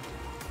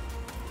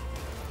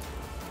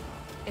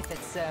 If it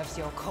serves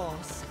your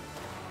cause.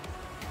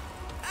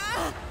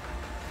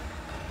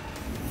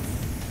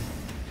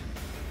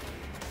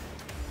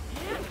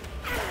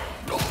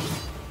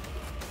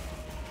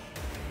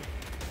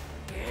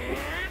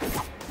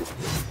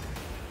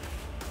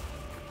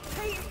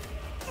 Pain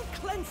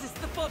cleanses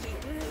the body.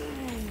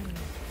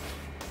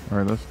 All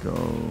right, let's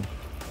go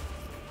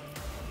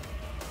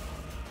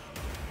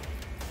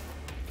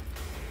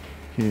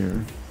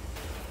here.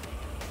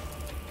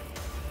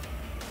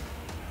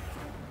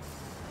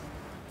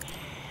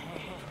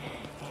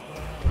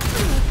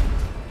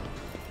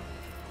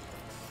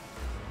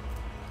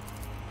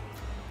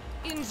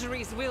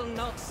 Injuries will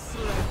not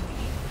slow me.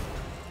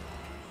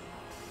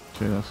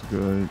 Okay, that's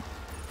good.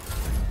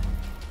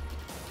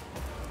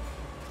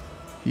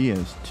 He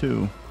has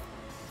 2. Let's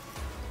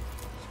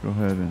go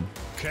ahead and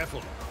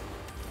Careful.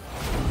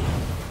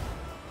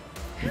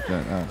 get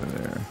that out of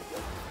there.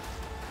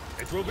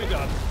 It will be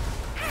done.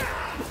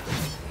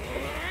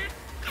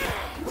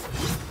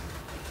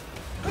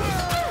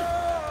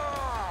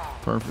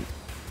 Perfect.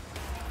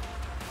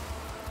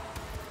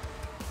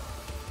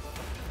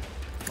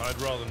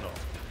 I'd rather not.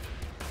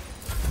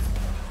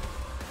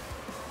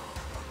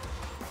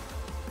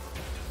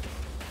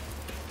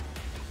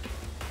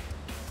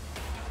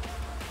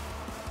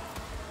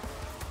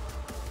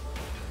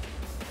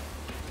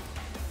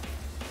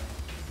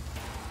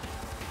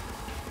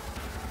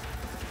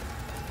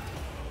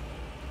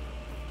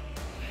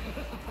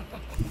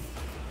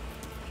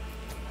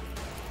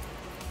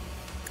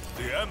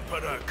 The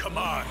Emperor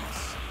commands.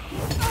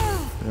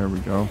 There we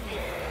go.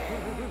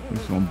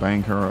 Just gonna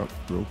bang her up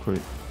real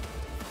quick.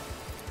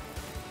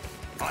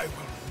 I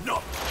will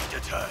not be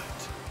deterred.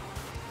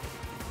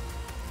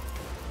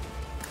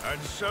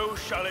 And so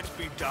shall it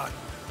be done.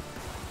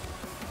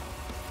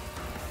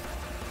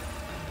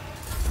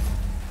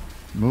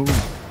 Move.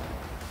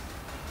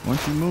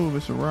 Once you move,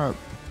 it's a wrap.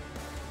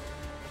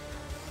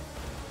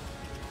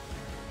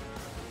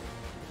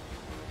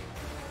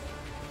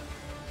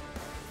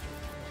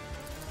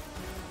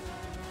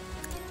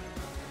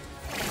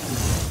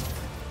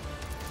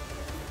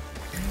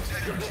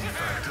 Integrity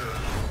factor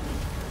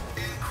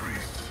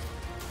increased.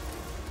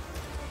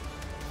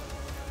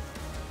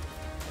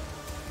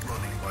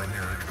 Running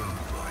binary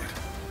override.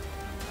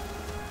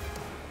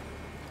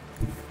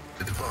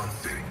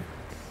 Advancing.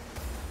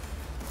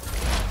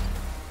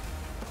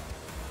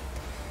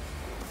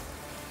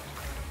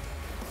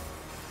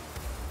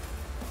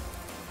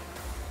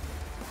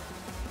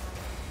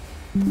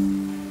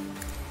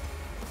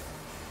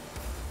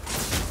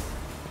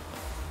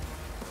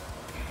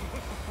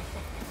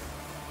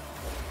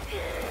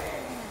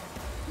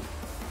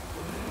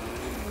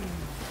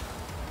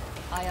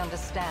 I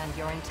understand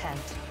your intent.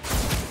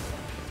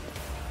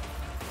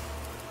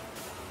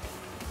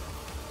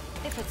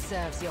 If it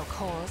serves your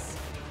cause.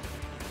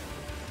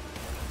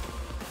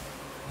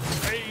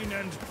 Pain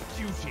and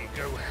duty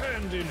go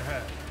hand in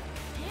hand.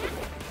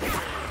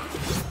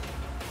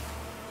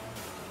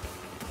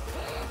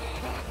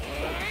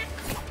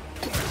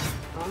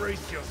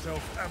 Brace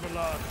yourself,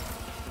 Abelard.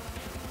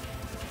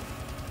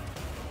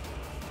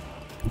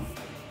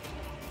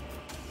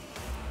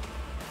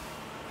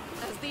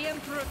 As the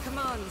Emperor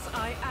commands,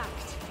 I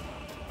act.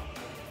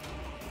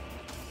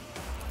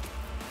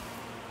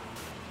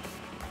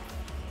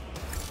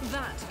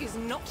 That is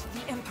not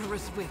the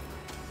Emperor's will.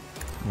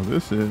 Well,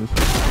 this is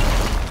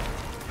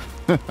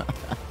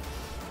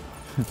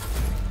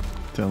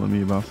telling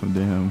me about some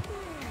damn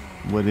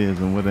what is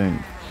and what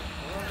ain't.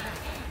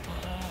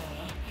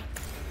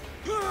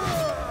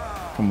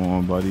 Come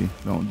on, buddy.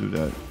 Don't do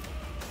that.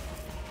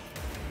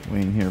 We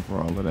ain't here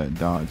for all of that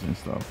dodge and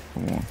stuff.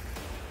 Come on.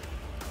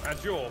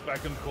 At your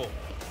beck and call.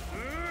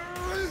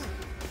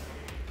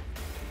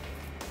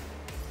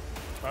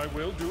 I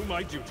will do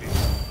my duty.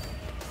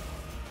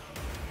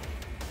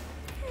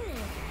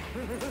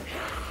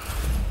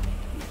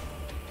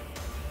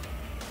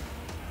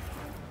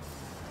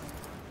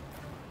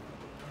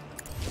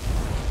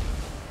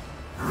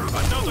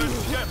 Another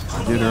step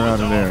Get her out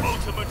of there.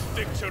 Ultimate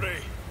victory.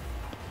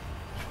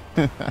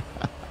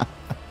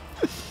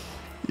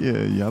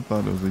 Yeah, I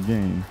thought it was a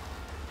game.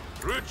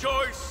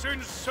 Rejoice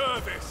in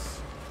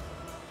service.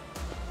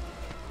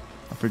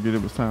 I figured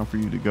it was time for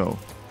you to go.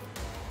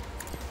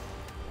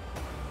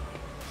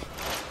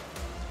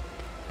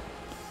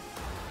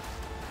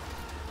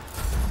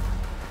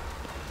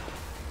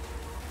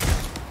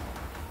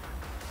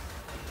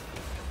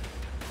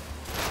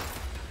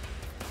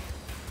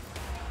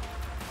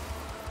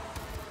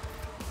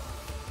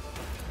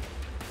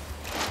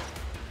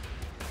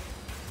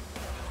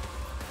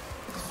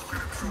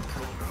 Scriptural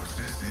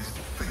prognosis is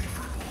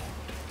favorable.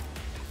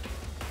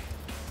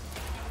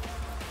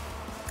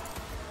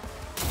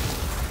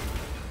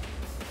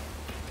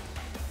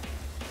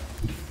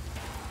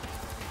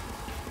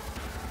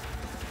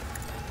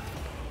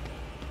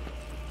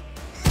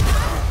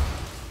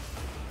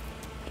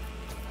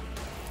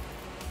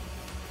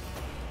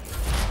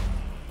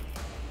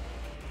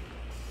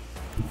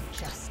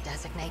 Just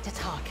designate a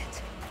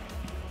target.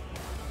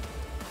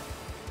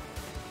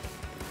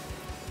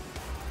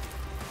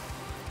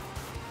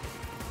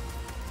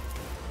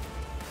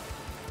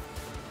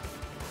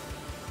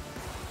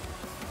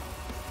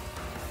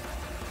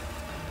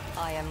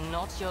 I am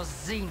not your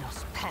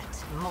Xenos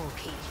pet,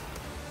 monkey.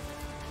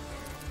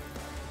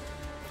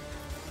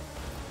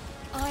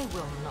 I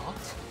will not.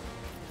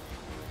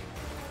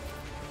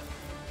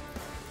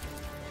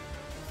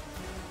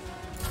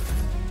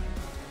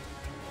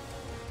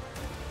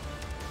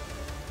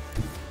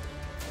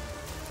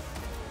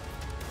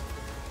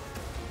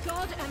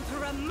 God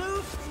Emperor,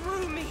 move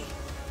through me!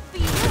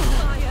 Feel the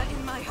fire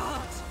in my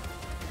heart!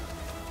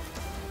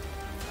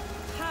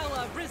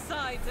 Power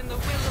resides in the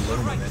will of the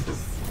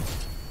righteous.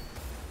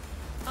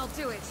 I'll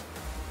do it.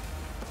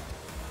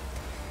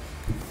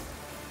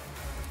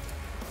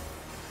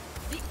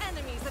 The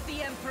enemies of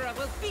the Emperor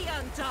will be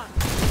undone!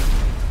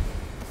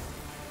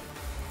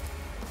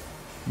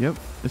 Yep,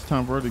 it's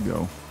time for her to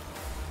go.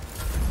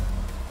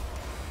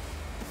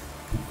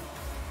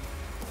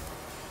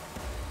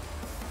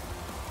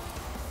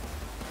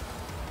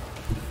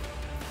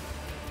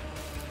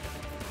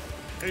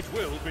 It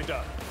will be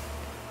done.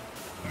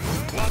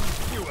 One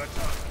fewer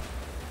task.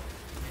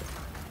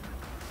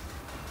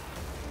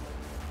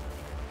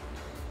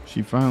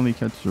 She finally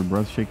catches her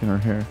breath, shaking her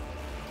hair,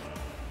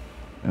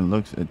 and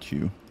looks at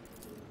you.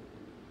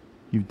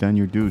 You've done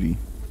your duty.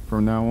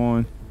 From now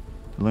on,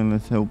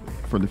 relentless hope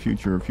for the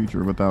future, a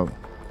future without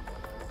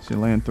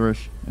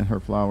Cilanthrish and her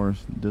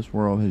flowers. This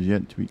world has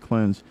yet to be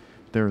cleansed.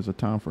 There is a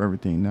time for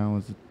everything. Now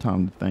is the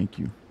time to thank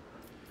you.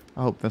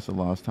 I hope that's the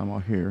last time I'll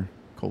hear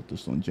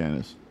cultists on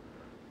Janus.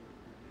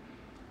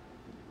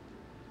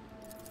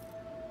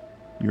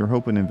 You're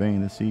hoping in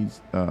vain. The seeds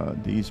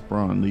these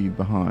spawn leave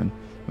behind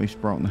may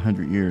sprout in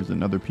 100 years,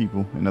 and other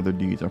people and other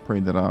deeds. I pray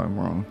that I am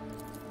wrong.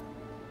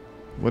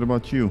 What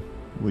about you?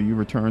 Will you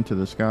return to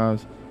the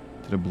skies,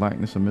 to the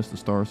blackness amidst the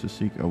stars, to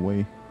seek a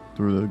way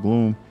through the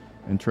gloom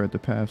and tread the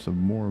paths of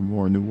more and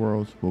more new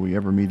worlds? Will we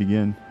ever meet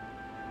again?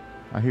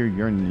 I hear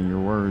yearning in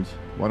your words.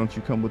 Why don't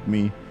you come with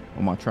me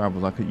on my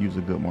travels? I could use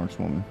a good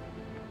markswoman.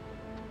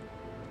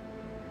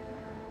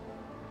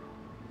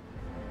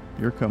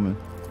 You're coming.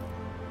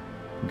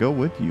 Go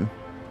with you.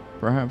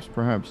 Perhaps.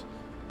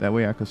 That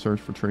way I could search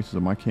for traces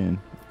of my kin.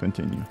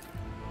 Continue.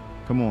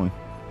 Come on.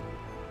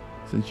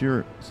 Since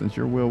your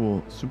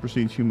will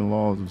supersede human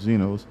laws of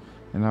Xenos,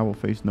 and I will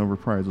face no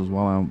reprisals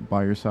while I'm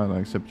by your side, I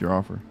accept your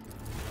offer.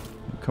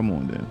 Come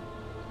on then.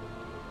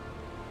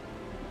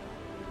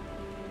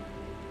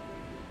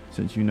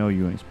 Since you know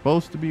you ain't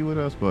supposed to be with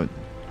us, but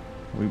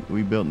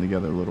we built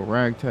together a little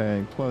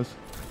ragtag, plus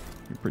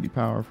you're pretty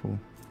powerful.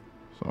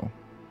 So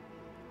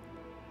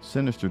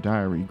Sinister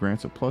Diary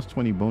grants a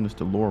 +20 bonus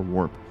to lore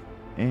warp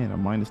and a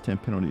 -10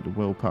 penalty to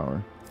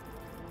willpower.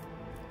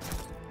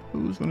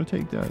 Who's gonna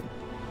take that?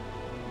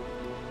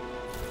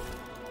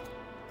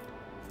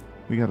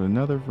 We got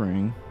another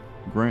ring.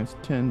 Grants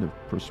 10 to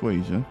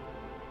persuasion.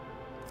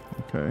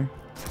 Okay.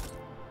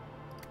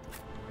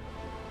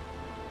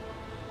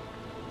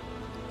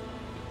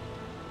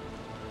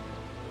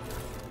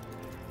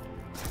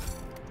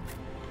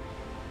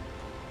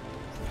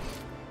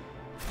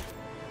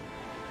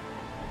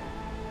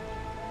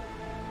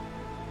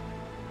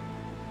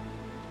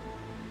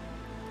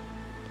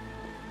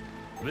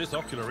 This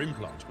ocular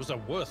implant was a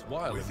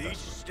worthwhile With each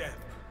investment. step,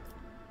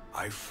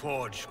 I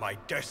forge my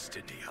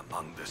destiny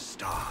among the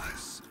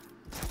stars.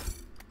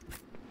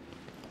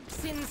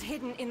 Sins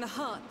hidden in the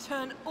heart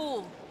turn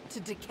all to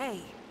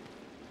decay.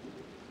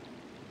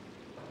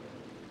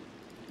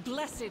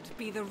 Blessed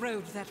be the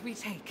road that we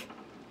take.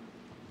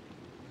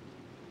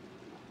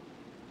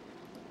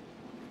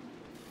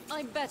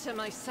 I better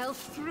myself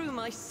through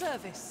my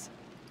service.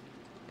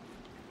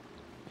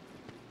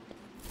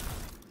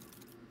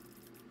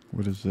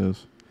 What is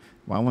this?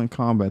 While in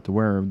combat, the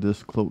wearer of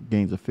this cloak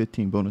gains a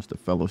 15 bonus to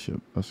fellowship.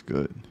 That's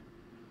good.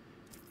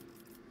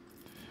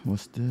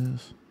 What's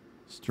this?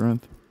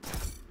 Strength.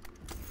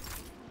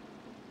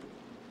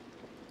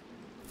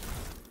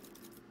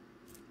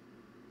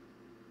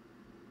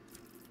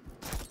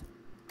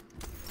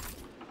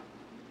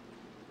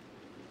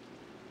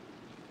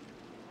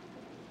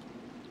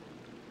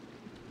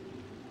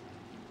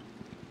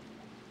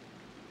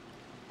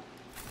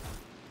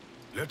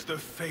 Let the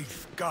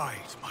faith guide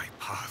my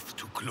path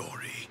to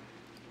glory.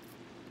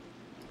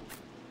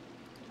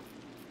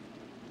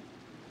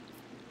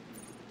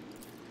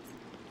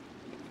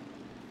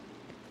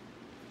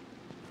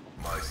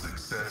 My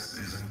success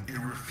is an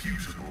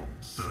irrefutable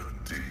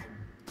certainty.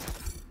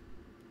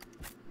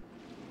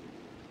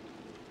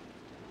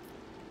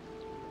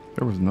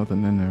 There was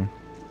nothing in there.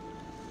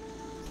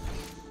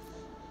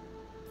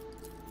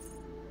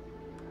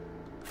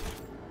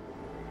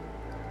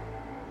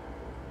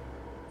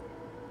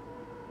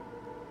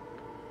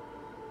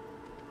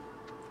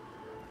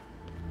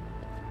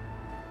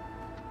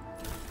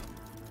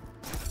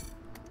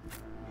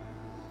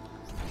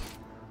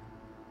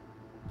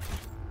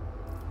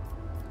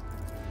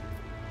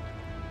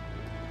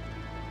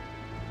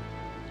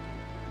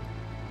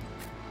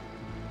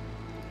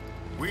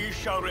 We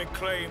shall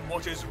reclaim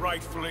what is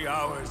rightfully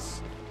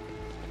ours.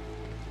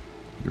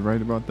 You're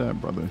right about that,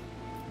 brother.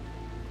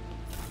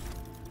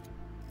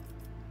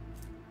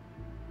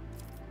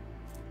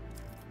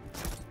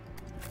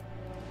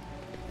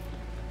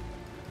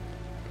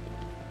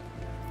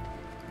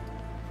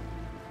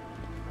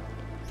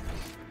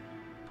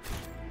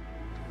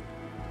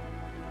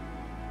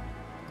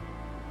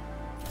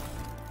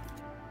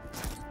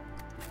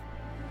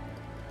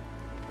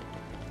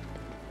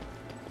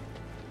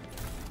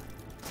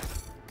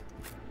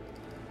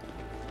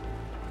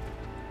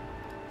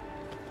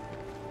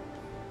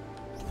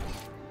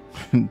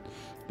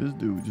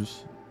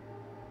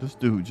 This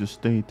dude just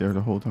stayed there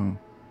the whole time.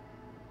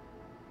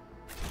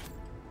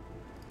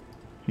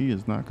 He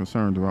is not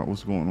concerned about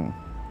what's going on.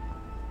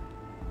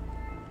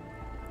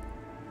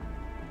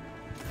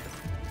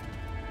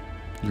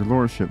 Your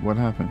lordship, what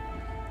happened?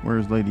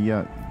 Where's Lady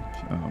Yat?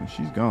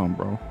 She's gone,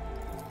 bro.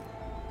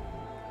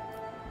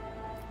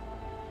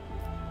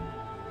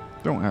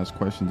 Don't ask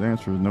questions. The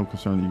answer is no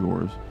concern of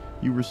yours.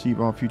 You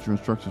receive all future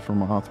instructions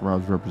from our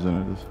authorized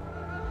representatives.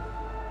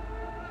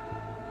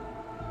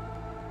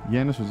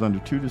 Yanis was under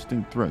two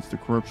distinct threats: the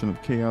corruption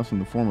of chaos in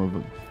the form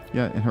of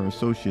Yat and her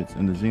associates,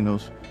 and the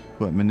Xenos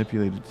who had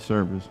manipulated the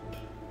servers.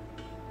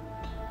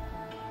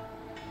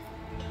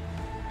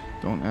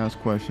 Don't ask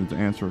questions,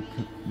 answer.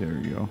 There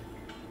you go.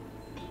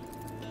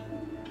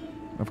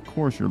 Of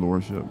course, your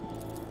lordship.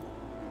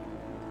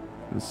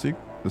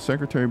 The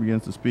secretary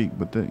begins to speak,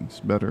 but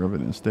thinks better of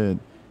it instead,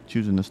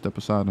 choosing to step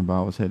aside and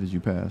bow his head as you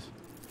pass.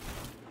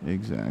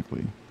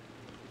 Exactly.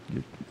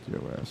 Get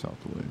your ass out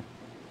the way.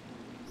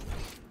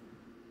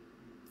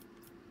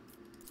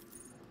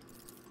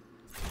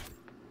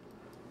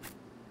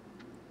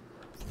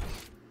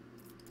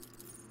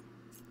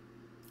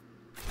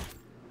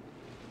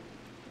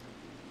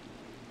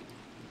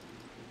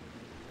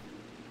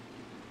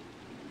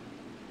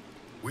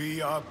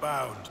 We are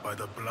bound by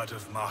the blood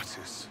of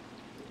martyrs.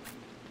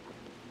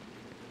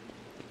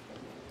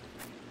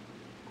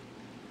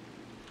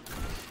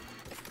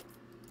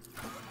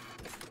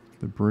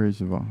 The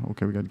bridge of...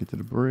 Okay, we got to get to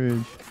the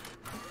bridge.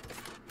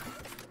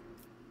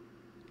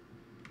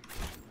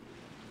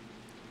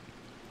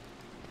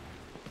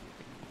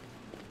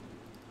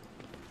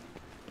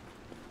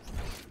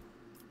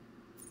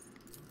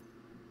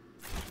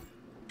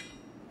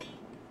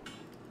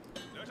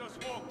 Let us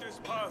walk this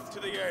path to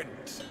the end.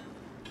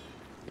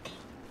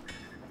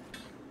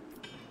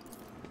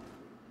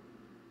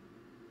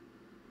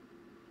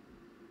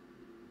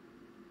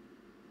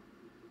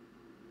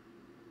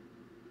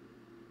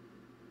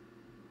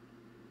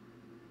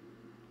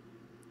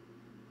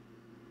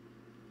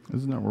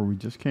 Isn't that where we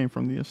just came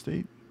from, the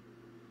estate?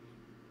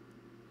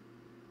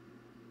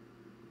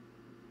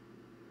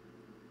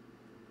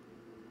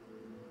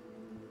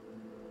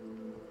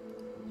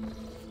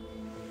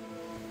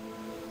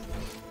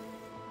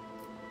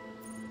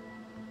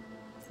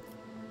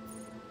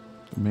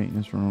 The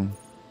maintenance room.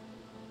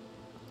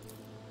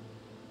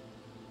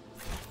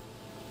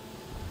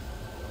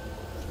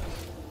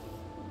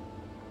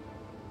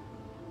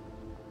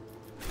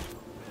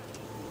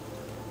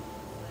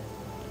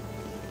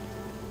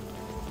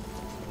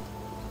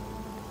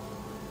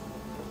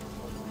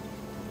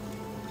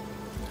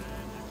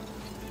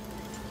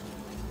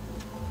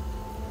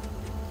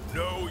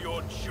 Know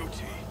your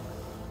duty.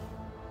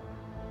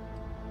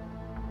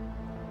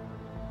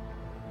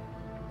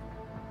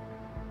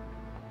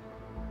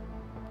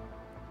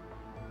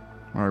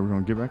 All right, we're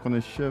gonna get back on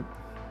this ship.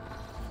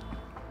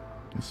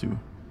 Let's see.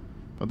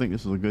 I think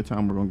this is a good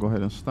time. We're gonna go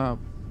ahead and stop.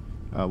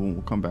 When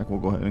we'll come back, we'll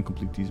go ahead and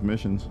complete these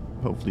missions.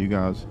 Hopefully you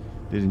guys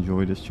did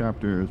enjoy this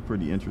chapter. It was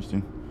pretty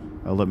interesting.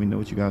 Let me know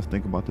what you guys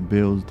think about the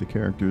builds, the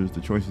characters,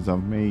 the choices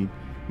I've made.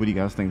 What do you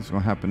guys think is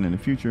going to happen in the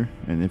future?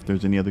 And if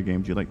there's any other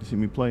games you'd like to see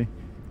me play,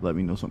 let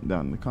me know something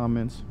down in the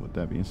comments. With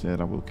that being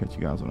said, I will catch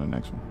you guys on the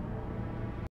next one.